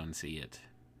can't unsee it.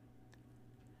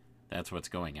 That's what's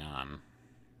going on.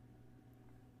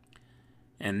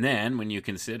 And then when you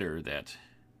consider that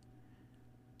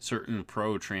certain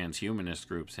pro-transhumanist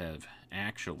groups have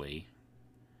actually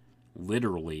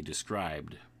literally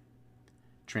described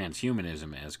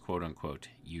transhumanism as quote-unquote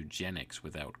eugenics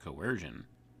without coercion,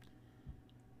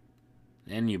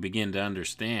 then you begin to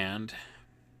understand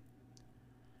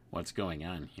what's going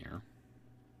on here.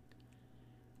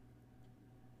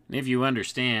 And if you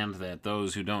understand that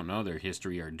those who don't know their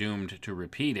history are doomed to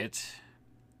repeat it,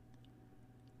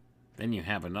 then you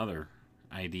have another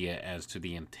idea as to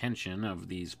the intention of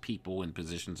these people in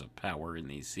positions of power in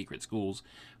these secret schools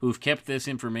who've kept this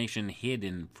information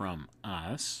hidden from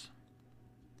us.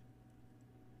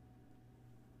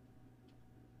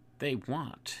 They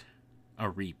want a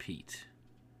repeat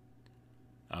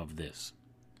of this.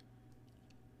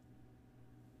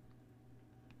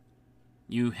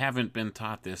 You haven't been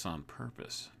taught this on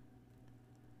purpose.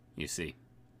 You see,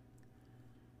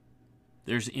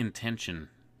 there's intentionality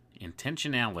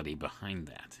behind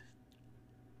that.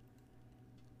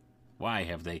 Why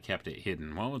have they kept it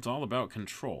hidden? Well, it's all about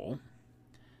control.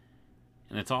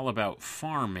 And it's all about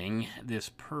farming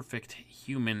this perfect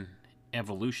human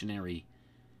evolutionary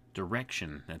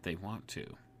direction that they want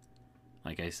to.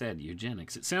 Like I said,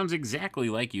 eugenics. It sounds exactly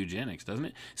like eugenics, doesn't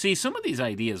it? See, some of these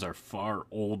ideas are far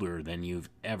older than you've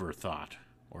ever thought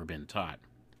or been taught.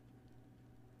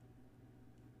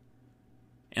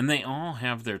 And they all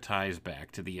have their ties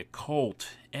back to the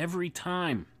occult every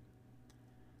time.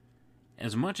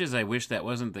 As much as I wish that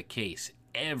wasn't the case,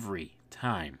 every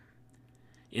time.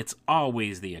 It's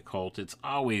always the occult. It's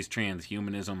always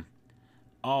transhumanism.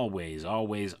 Always,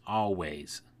 always,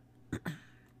 always.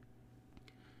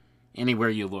 Anywhere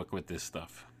you look with this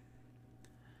stuff.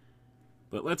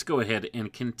 But let's go ahead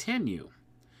and continue.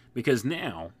 Because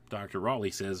now, Dr. Raleigh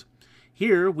says,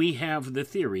 here we have the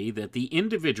theory that the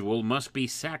individual must be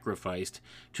sacrificed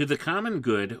to the common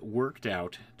good worked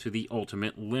out to the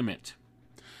ultimate limit.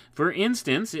 For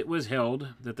instance, it was held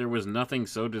that there was nothing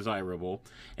so desirable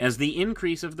as the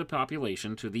increase of the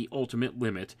population to the ultimate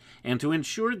limit, and to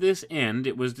ensure this end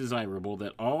it was desirable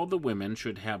that all the women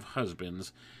should have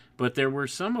husbands, but there were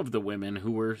some of the women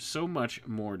who were so much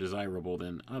more desirable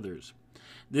than others.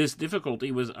 This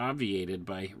difficulty was obviated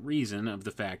by reason of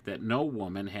the fact that no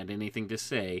woman had anything to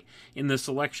say in the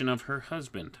selection of her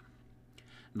husband.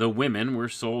 The women were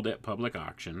sold at public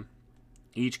auction,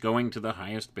 each going to the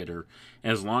highest bidder,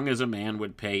 as long as a man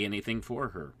would pay anything for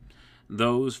her.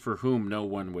 Those for whom no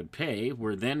one would pay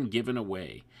were then given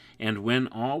away, and when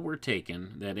all were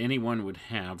taken that anyone would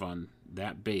have on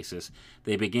that basis,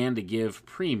 they began to give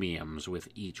premiums with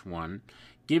each one,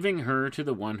 giving her to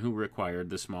the one who required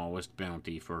the smallest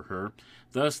bounty for her.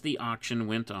 Thus the auction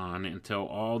went on until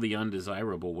all the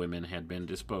undesirable women had been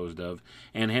disposed of,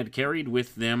 and had carried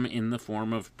with them in the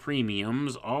form of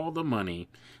premiums all the money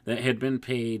that had been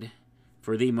paid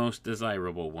for the most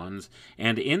desirable ones,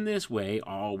 and in this way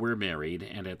all were married,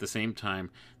 and at the same time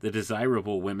the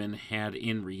desirable women had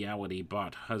in reality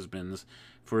bought husbands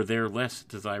for their less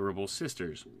desirable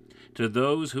sisters. To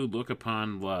those who look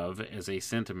upon love as a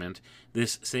sentiment,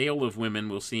 this sale of women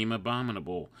will seem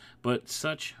abominable, but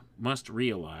such must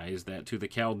realize that to the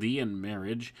Chaldean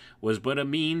marriage was but a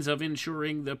means of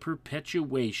ensuring the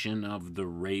perpetuation of the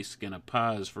race. Gonna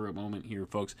pause for a moment here,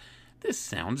 folks. This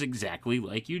sounds exactly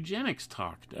like eugenics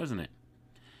talk, doesn't it?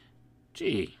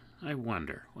 Gee, I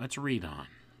wonder. Let's read on.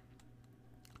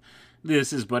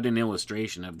 This is but an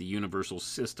illustration of the universal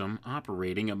system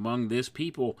operating among this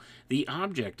people, the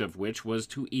object of which was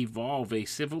to evolve a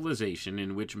civilization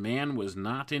in which man was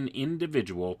not an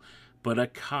individual, but a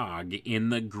cog in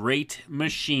the great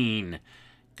machine.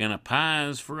 Gonna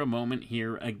pause for a moment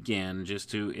here again just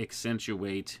to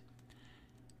accentuate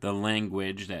the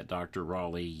language that Dr.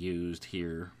 Raleigh used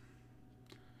here.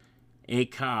 A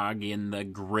cog in the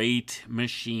great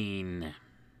machine.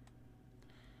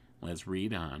 Let's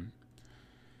read on.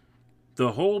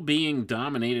 The whole being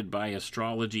dominated by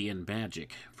astrology and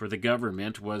magic, for the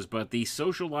government was but the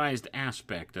socialized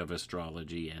aspect of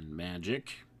astrology and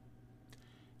magic.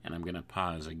 And I'm going to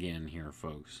pause again here,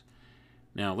 folks.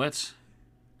 Now let's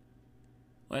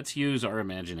use our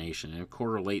imagination and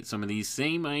correlate some of these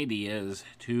same ideas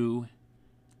to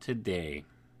today.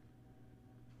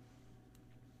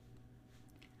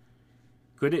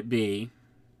 Could it be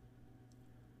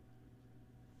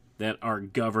that our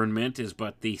government is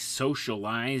but the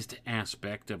socialized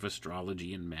aspect of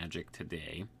astrology and magic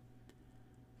today?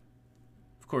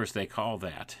 Of course, they call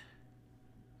that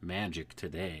magic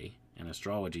today and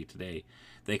astrology today.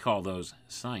 They call those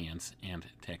science and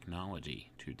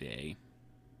technology today.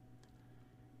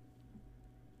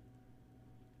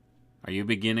 Are you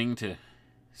beginning to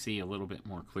see a little bit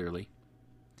more clearly?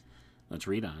 Let's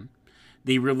read on.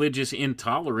 The religious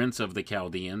intolerance of the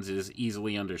Chaldeans is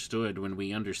easily understood when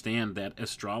we understand that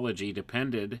astrology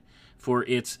depended for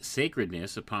its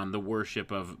sacredness upon the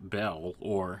worship of Bel,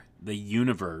 or the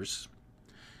universe.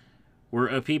 Were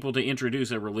a people to introduce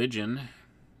a religion,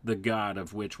 the god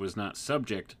of which was not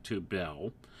subject to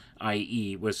Bel,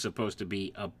 i.e., was supposed to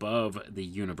be above the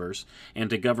universe, and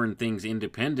to govern things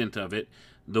independent of it,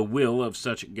 the will of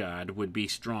such God would be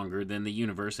stronger than the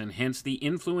universe, and hence the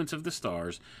influence of the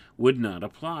stars would not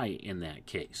apply in that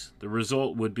case. The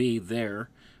result would be there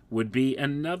would be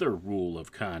another rule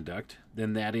of conduct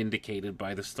than that indicated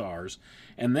by the stars,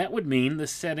 and that would mean the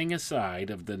setting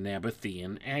aside of the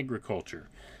Nabatean agriculture.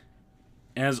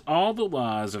 As all the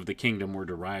laws of the kingdom were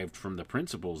derived from the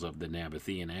principles of the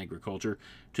Nabatean agriculture,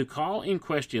 to call in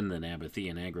question the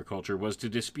Nabatean agriculture was to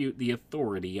dispute the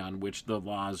authority on which the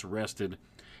laws rested,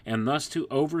 and thus to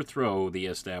overthrow the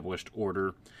established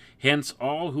order. Hence,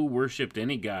 all who worshipped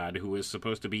any god who was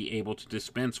supposed to be able to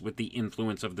dispense with the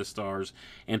influence of the stars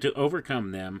and to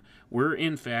overcome them were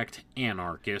in fact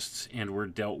anarchists and were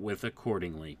dealt with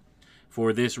accordingly.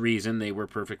 For this reason, they were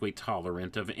perfectly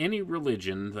tolerant of any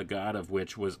religion the god of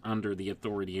which was under the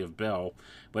authority of Bel,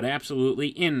 but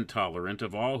absolutely intolerant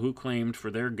of all who claimed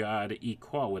for their god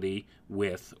equality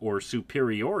with or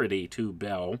superiority to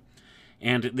Bel.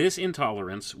 And this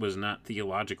intolerance was not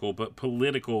theological, but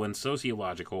political and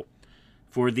sociological,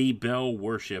 for the Bel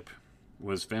worship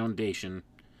was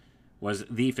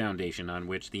the foundation on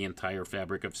which the entire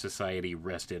fabric of society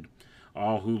rested.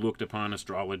 All who looked upon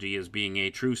astrology as being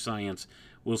a true science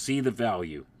will see the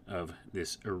value of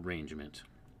this arrangement.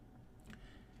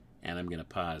 And I'm going to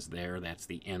pause there. That's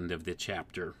the end of the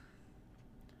chapter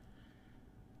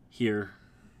here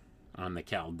on the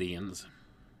Chaldeans.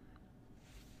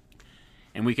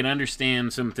 And we can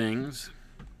understand some things.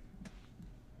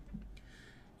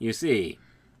 You see,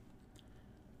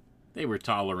 they were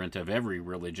tolerant of every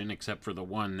religion except for the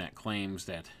one that claims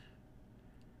that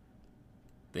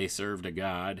they served a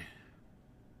god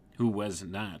who was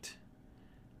not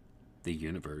the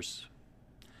universe.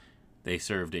 They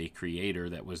served a creator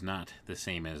that was not the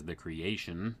same as the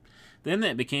creation. Then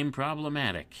that became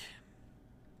problematic.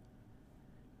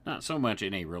 Not so much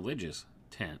in a religious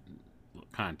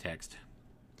context,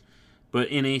 but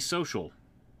in a social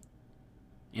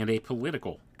and a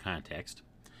political context.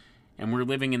 And we're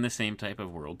living in the same type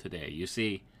of world today. You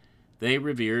see, they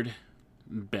revered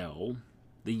Bel,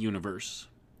 the universe,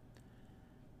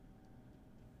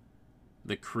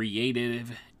 the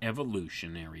creative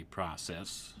evolutionary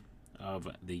process of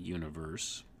the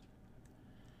universe,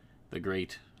 the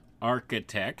great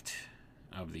architect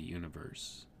of the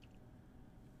universe.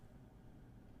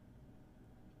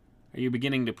 Are you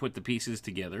beginning to put the pieces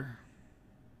together?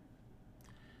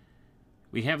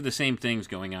 We have the same things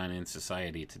going on in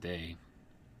society today.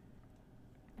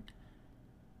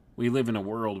 We live in a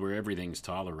world where everything's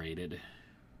tolerated,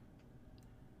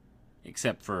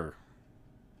 except for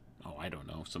I don't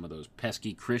know, some of those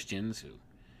pesky Christians who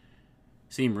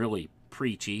seem really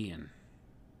preachy and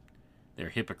they're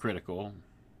hypocritical.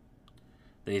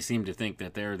 They seem to think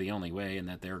that they're the only way and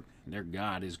that their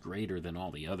God is greater than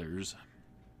all the others.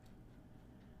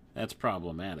 That's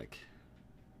problematic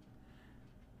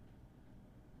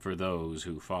for those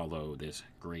who follow this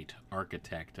great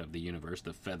architect of the universe,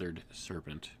 the feathered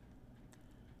serpent.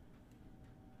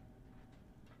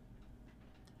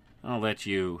 I'll let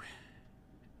you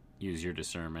use your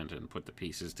discernment and put the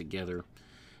pieces together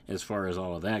as far as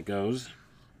all of that goes.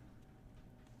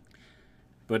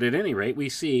 But at any rate, we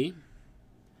see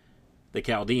the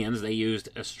Chaldeans, they used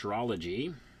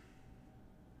astrology.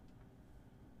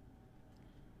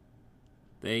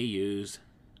 They used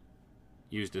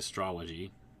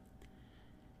astrology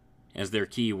as their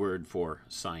key word for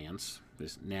science,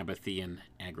 this Nabatean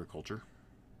agriculture.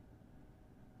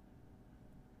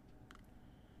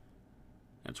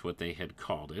 That's what they had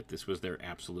called it. This was their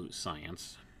absolute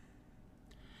science.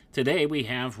 Today we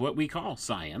have what we call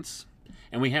science,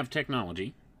 and we have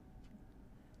technology.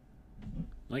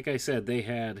 Like I said, they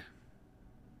had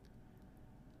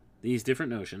these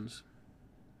different notions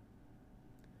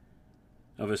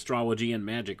of astrology and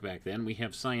magic back then. We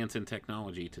have science and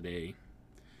technology today.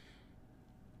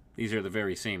 These are the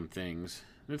very same things.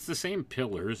 It's the same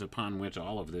pillars upon which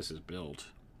all of this is built.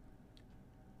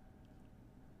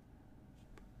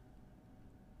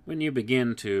 When you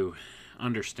begin to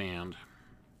understand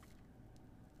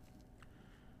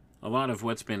a lot of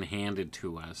what's been handed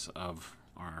to us of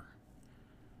our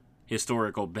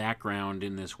historical background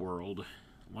in this world,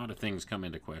 a lot of things come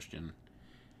into question.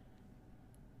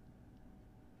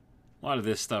 A lot of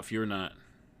this stuff you're not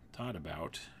taught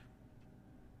about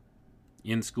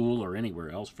in school or anywhere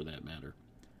else for that matter.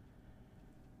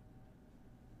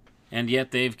 And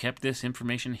yet they've kept this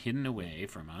information hidden away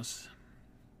from us.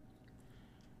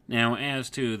 Now, as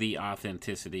to the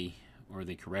authenticity or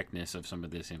the correctness of some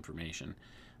of this information,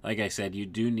 like I said, you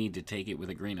do need to take it with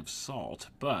a grain of salt,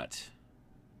 but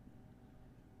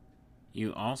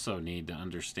you also need to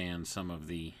understand some of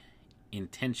the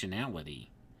intentionality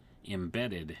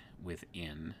embedded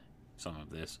within some of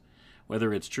this.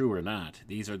 Whether it's true or not,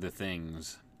 these are the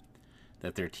things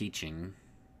that they're teaching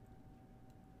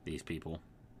these people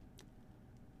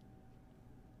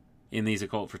in these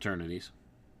occult fraternities.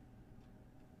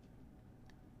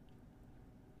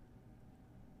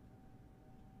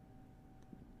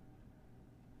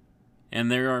 And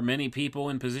there are many people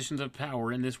in positions of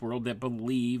power in this world that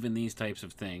believe in these types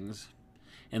of things.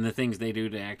 And the things they do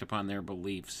to act upon their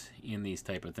beliefs in these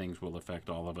type of things will affect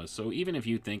all of us. So even if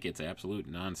you think it's absolute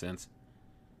nonsense,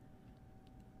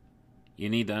 you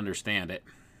need to understand it.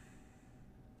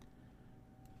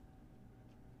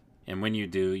 And when you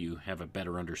do, you have a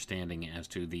better understanding as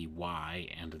to the why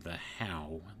and the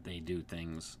how they do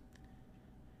things.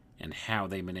 And how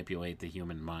they manipulate the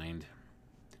human mind.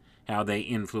 How they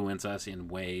influence us in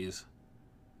ways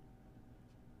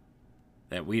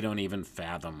that we don't even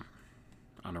fathom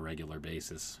on a regular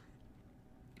basis.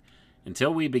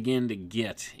 Until we begin to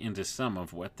get into some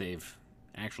of what they've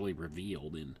actually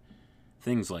revealed in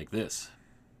things like this.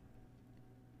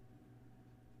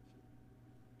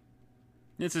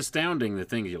 It's astounding the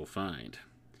things you'll find.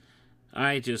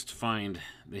 I just find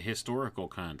the historical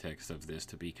context of this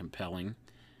to be compelling.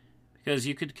 Because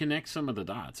you could connect some of the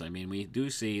dots. I mean, we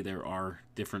do see there are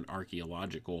different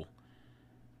archaeological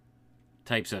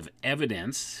types of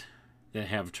evidence that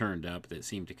have turned up that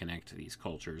seem to connect to these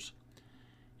cultures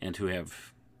and who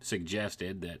have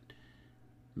suggested that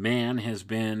man has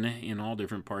been in all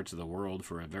different parts of the world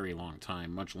for a very long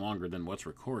time, much longer than what's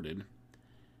recorded.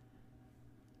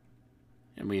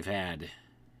 And we've had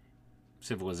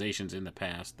civilizations in the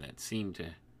past that seem to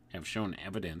have shown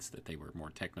evidence that they were more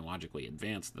technologically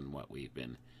advanced than what we've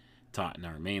been taught in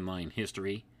our mainline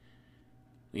history.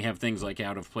 We have things like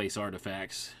out-of-place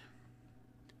artifacts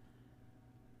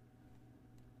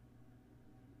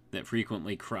that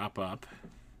frequently crop up.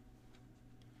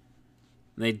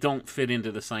 They don't fit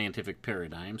into the scientific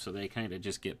paradigm, so they kind of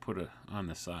just get put on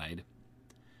the side,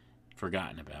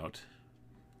 forgotten about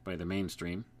by the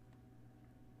mainstream.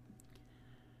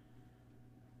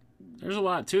 There's a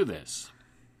lot to this.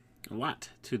 A lot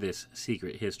to this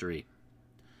secret history.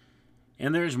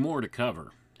 And there's more to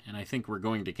cover. And I think we're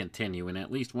going to continue in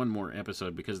at least one more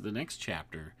episode because the next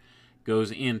chapter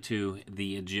goes into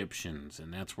the Egyptians.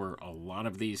 And that's where a lot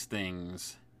of these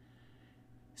things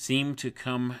seem to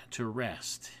come to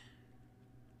rest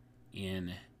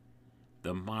in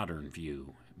the modern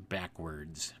view,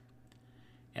 backwards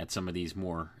at some of these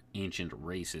more ancient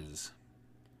races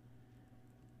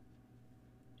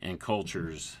and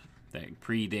cultures that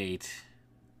predate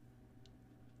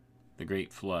the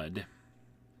Great Flood,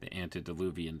 the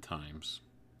antediluvian times.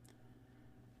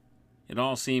 It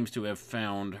all seems to have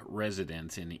found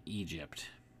residence in Egypt,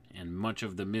 and much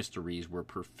of the mysteries were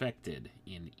perfected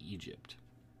in Egypt.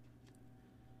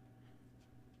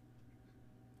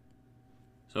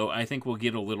 So I think we'll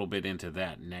get a little bit into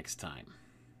that next time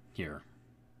here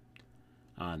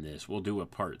on this. We'll do a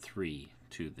part 3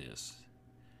 to this,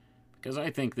 because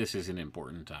I think this is an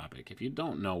important topic. If you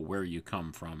don't know where you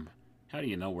come from, how do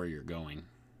you know where you're going?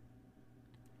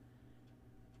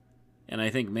 And I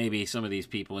think maybe some of these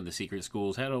people in the secret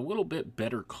schools had a little bit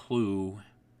better clue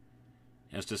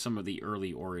as to some of the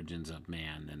early origins of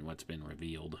man than what's been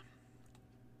revealed.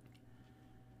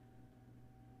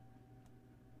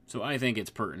 So I think it's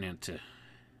pertinent to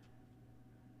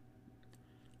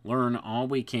learn all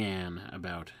we can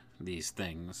about these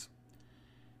things,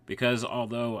 because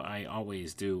although I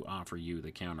always do offer you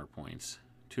the counterpoints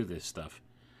to this stuff,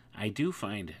 I do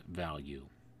find value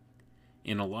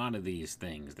in a lot of these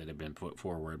things that have been put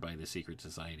forward by the secret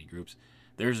society groups.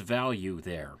 There's value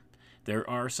there. There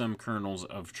are some kernels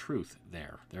of truth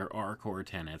there. There are core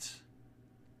tenets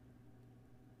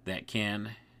that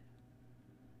can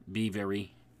be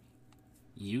very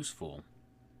useful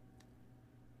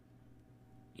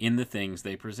in the things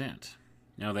they present.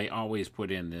 Now, they always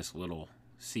put in this little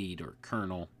seed or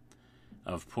kernel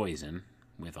of poison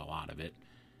with a lot of it.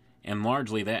 And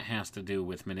largely that has to do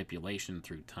with manipulation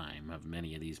through time of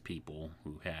many of these people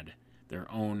who had their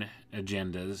own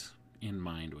agendas in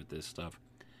mind with this stuff.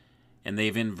 And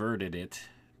they've inverted it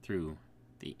through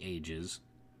the ages.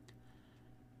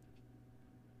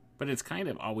 But it's kind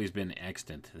of always been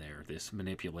extant there, this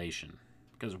manipulation.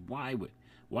 Because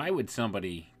why would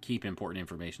somebody keep important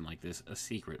information like this a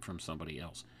secret from somebody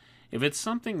else? If it's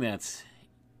something that's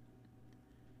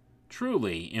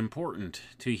truly important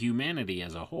to humanity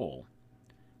as a whole,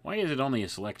 why is it only a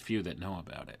select few that know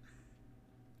about it?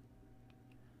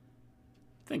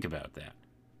 Think about that.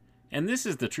 And this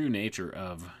is the true nature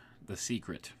of the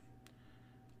secret,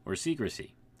 or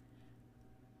secrecy.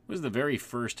 It was the very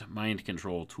first mind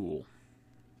control tool.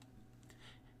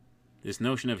 This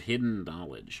notion of hidden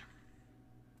knowledge.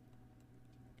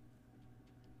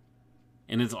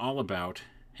 And it's all about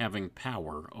having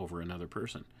power over another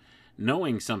person.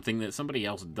 Knowing something that somebody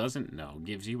else doesn't know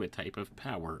gives you a type of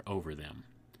power over them.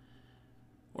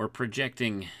 Or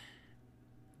projecting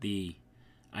the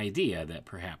idea that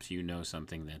perhaps you know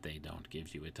something that they don't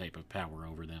gives you a type of power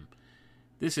over them.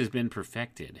 This has been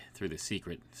perfected through the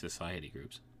secret society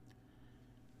groups.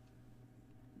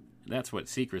 That's what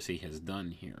secrecy has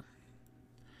done here.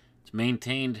 It's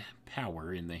maintained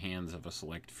power in the hands of a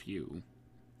select few,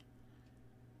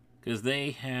 because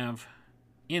they have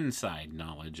inside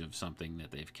knowledge of something that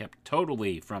they've kept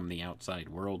totally from the outside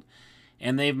world,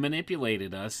 and they've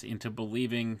manipulated us into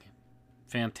believing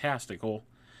fantastical,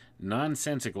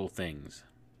 nonsensical things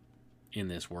in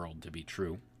this world to be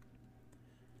true.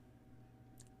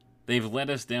 They've led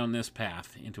us down this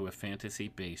path into a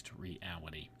fantasy-based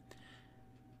reality.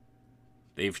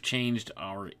 They've changed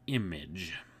our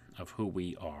image of who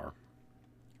we are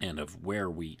and of where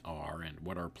we are and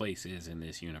what our place is in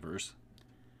this universe.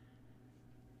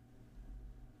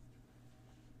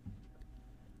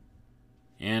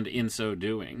 And in so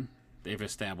doing, they've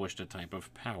established a type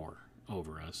of power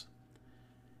over us.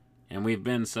 And we've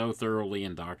been so thoroughly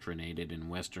indoctrinated in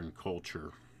Western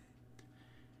culture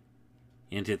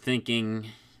into thinking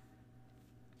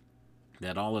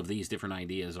that all of these different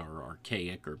ideas are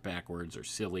archaic or backwards or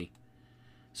silly,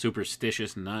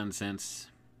 superstitious nonsense.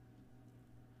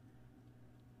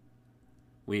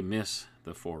 We miss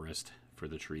the forest for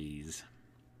the trees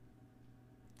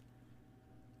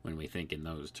when we think in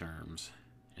those terms.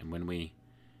 And when we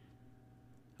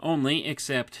only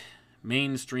accept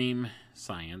mainstream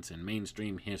science and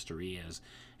mainstream history as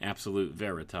absolute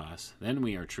veritas, then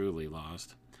we are truly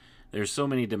lost. There's so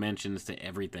many dimensions to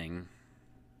everything.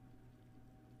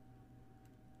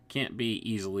 Can't be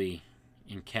easily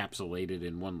encapsulated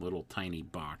in one little tiny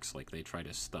box like they try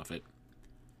to stuff it.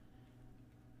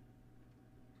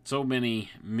 So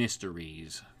many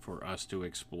mysteries for us to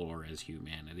explore as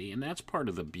humanity, and that's part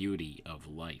of the beauty of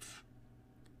life,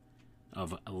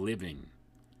 of living,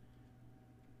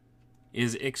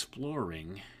 is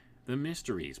exploring the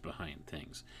mysteries behind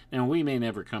things. Now, we may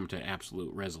never come to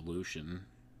absolute resolution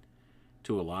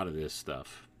to a lot of this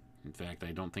stuff. In fact,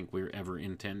 I don't think we're ever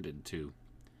intended to.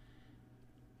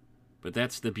 But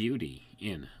that's the beauty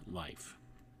in life,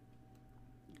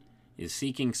 is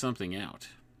seeking something out.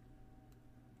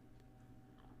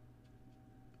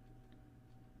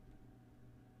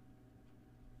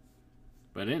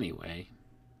 But anyway,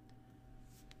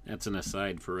 that's an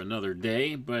aside for another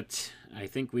day, but I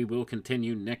think we will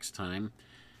continue next time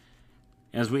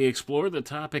as we explore the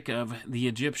topic of the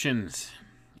Egyptians,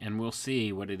 and we'll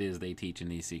see what it is they teach in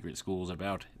these secret schools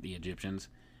about the Egyptians,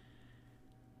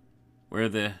 where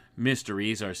the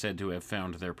mysteries are said to have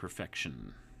found their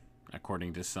perfection,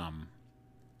 according to some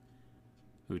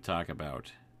who talk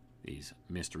about these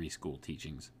mystery school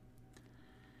teachings.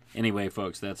 Anyway,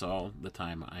 folks, that's all the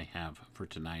time I have for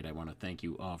tonight. I want to thank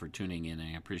you all for tuning in.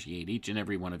 I appreciate each and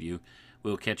every one of you.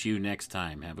 We'll catch you next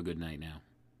time. Have a good night now.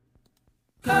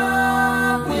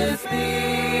 Come with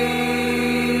me.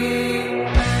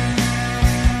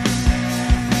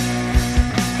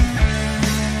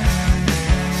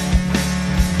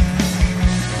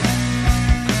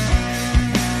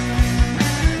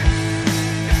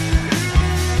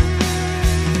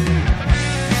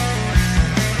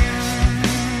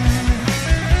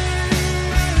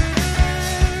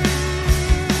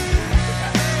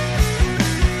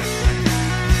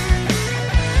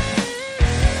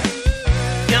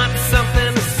 Got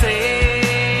something to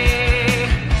say,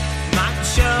 might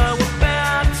show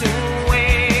about to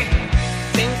wait.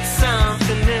 Think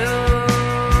something new,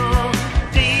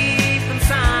 deep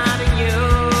inside of you.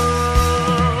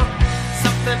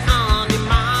 Something on your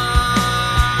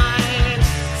mind,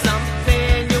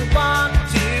 something you want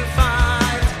to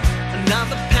find.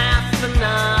 Another path,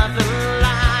 another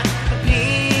light,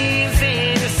 appears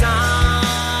in your sight.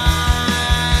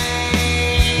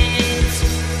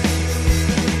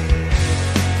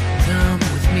 Come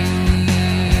with me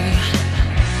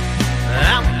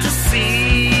out to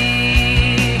sea.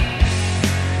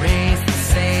 Raise the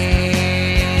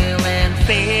sail and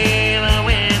sail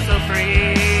away so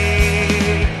free.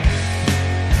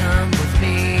 Come with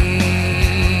me.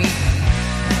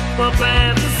 We'll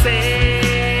plant the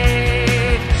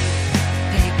seed.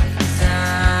 Take the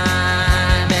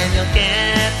time and you'll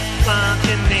get what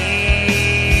you need.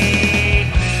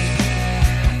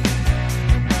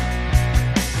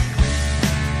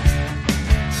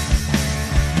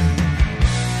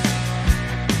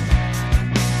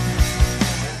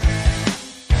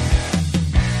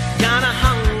 Got a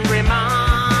hungry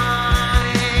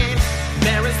mind.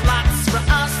 There is lots for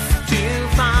us to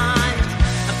find.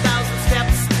 1,000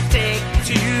 steps to take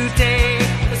today.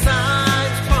 The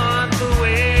signs point the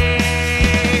way.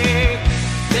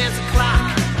 There's a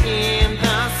clock in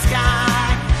the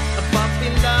sky, above,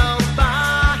 below,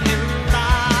 by and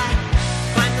by.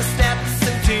 Find the steps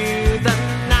into the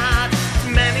night.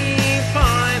 Many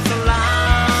points of light.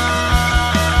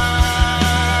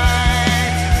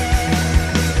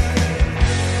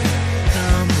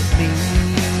 Come with me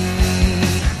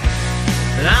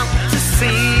out to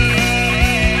sea.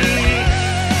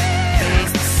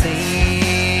 Face the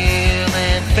sail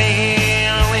and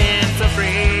fail when so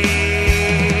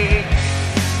free.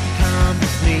 Come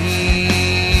with me.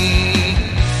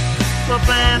 We'll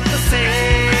plant the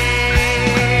seed.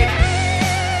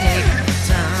 Take the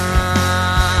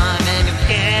time and you'll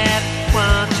get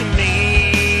what you need.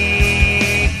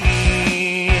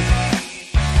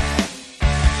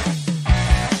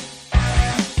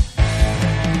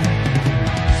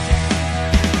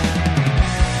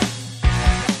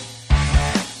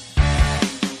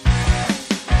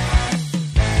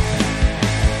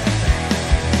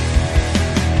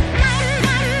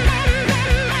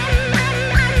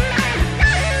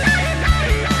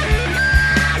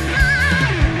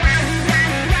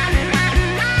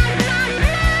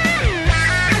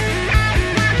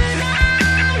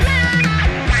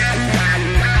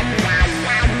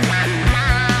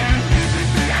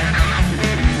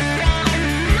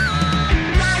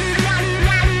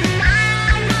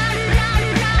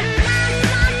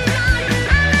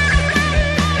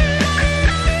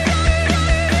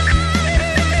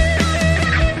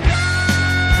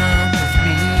 Come with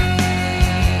me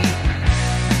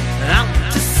out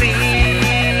to sea.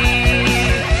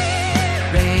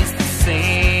 Raise the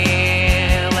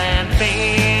sail and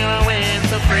fail when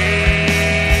so free.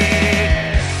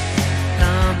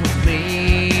 Come with me.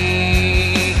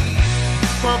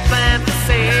 We'll plant the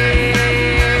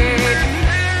seed.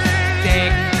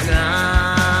 Take the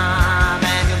time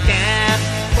and you'll get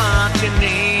what you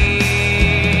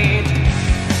need.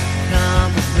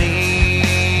 Come with me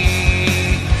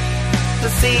to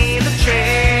see the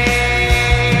trail.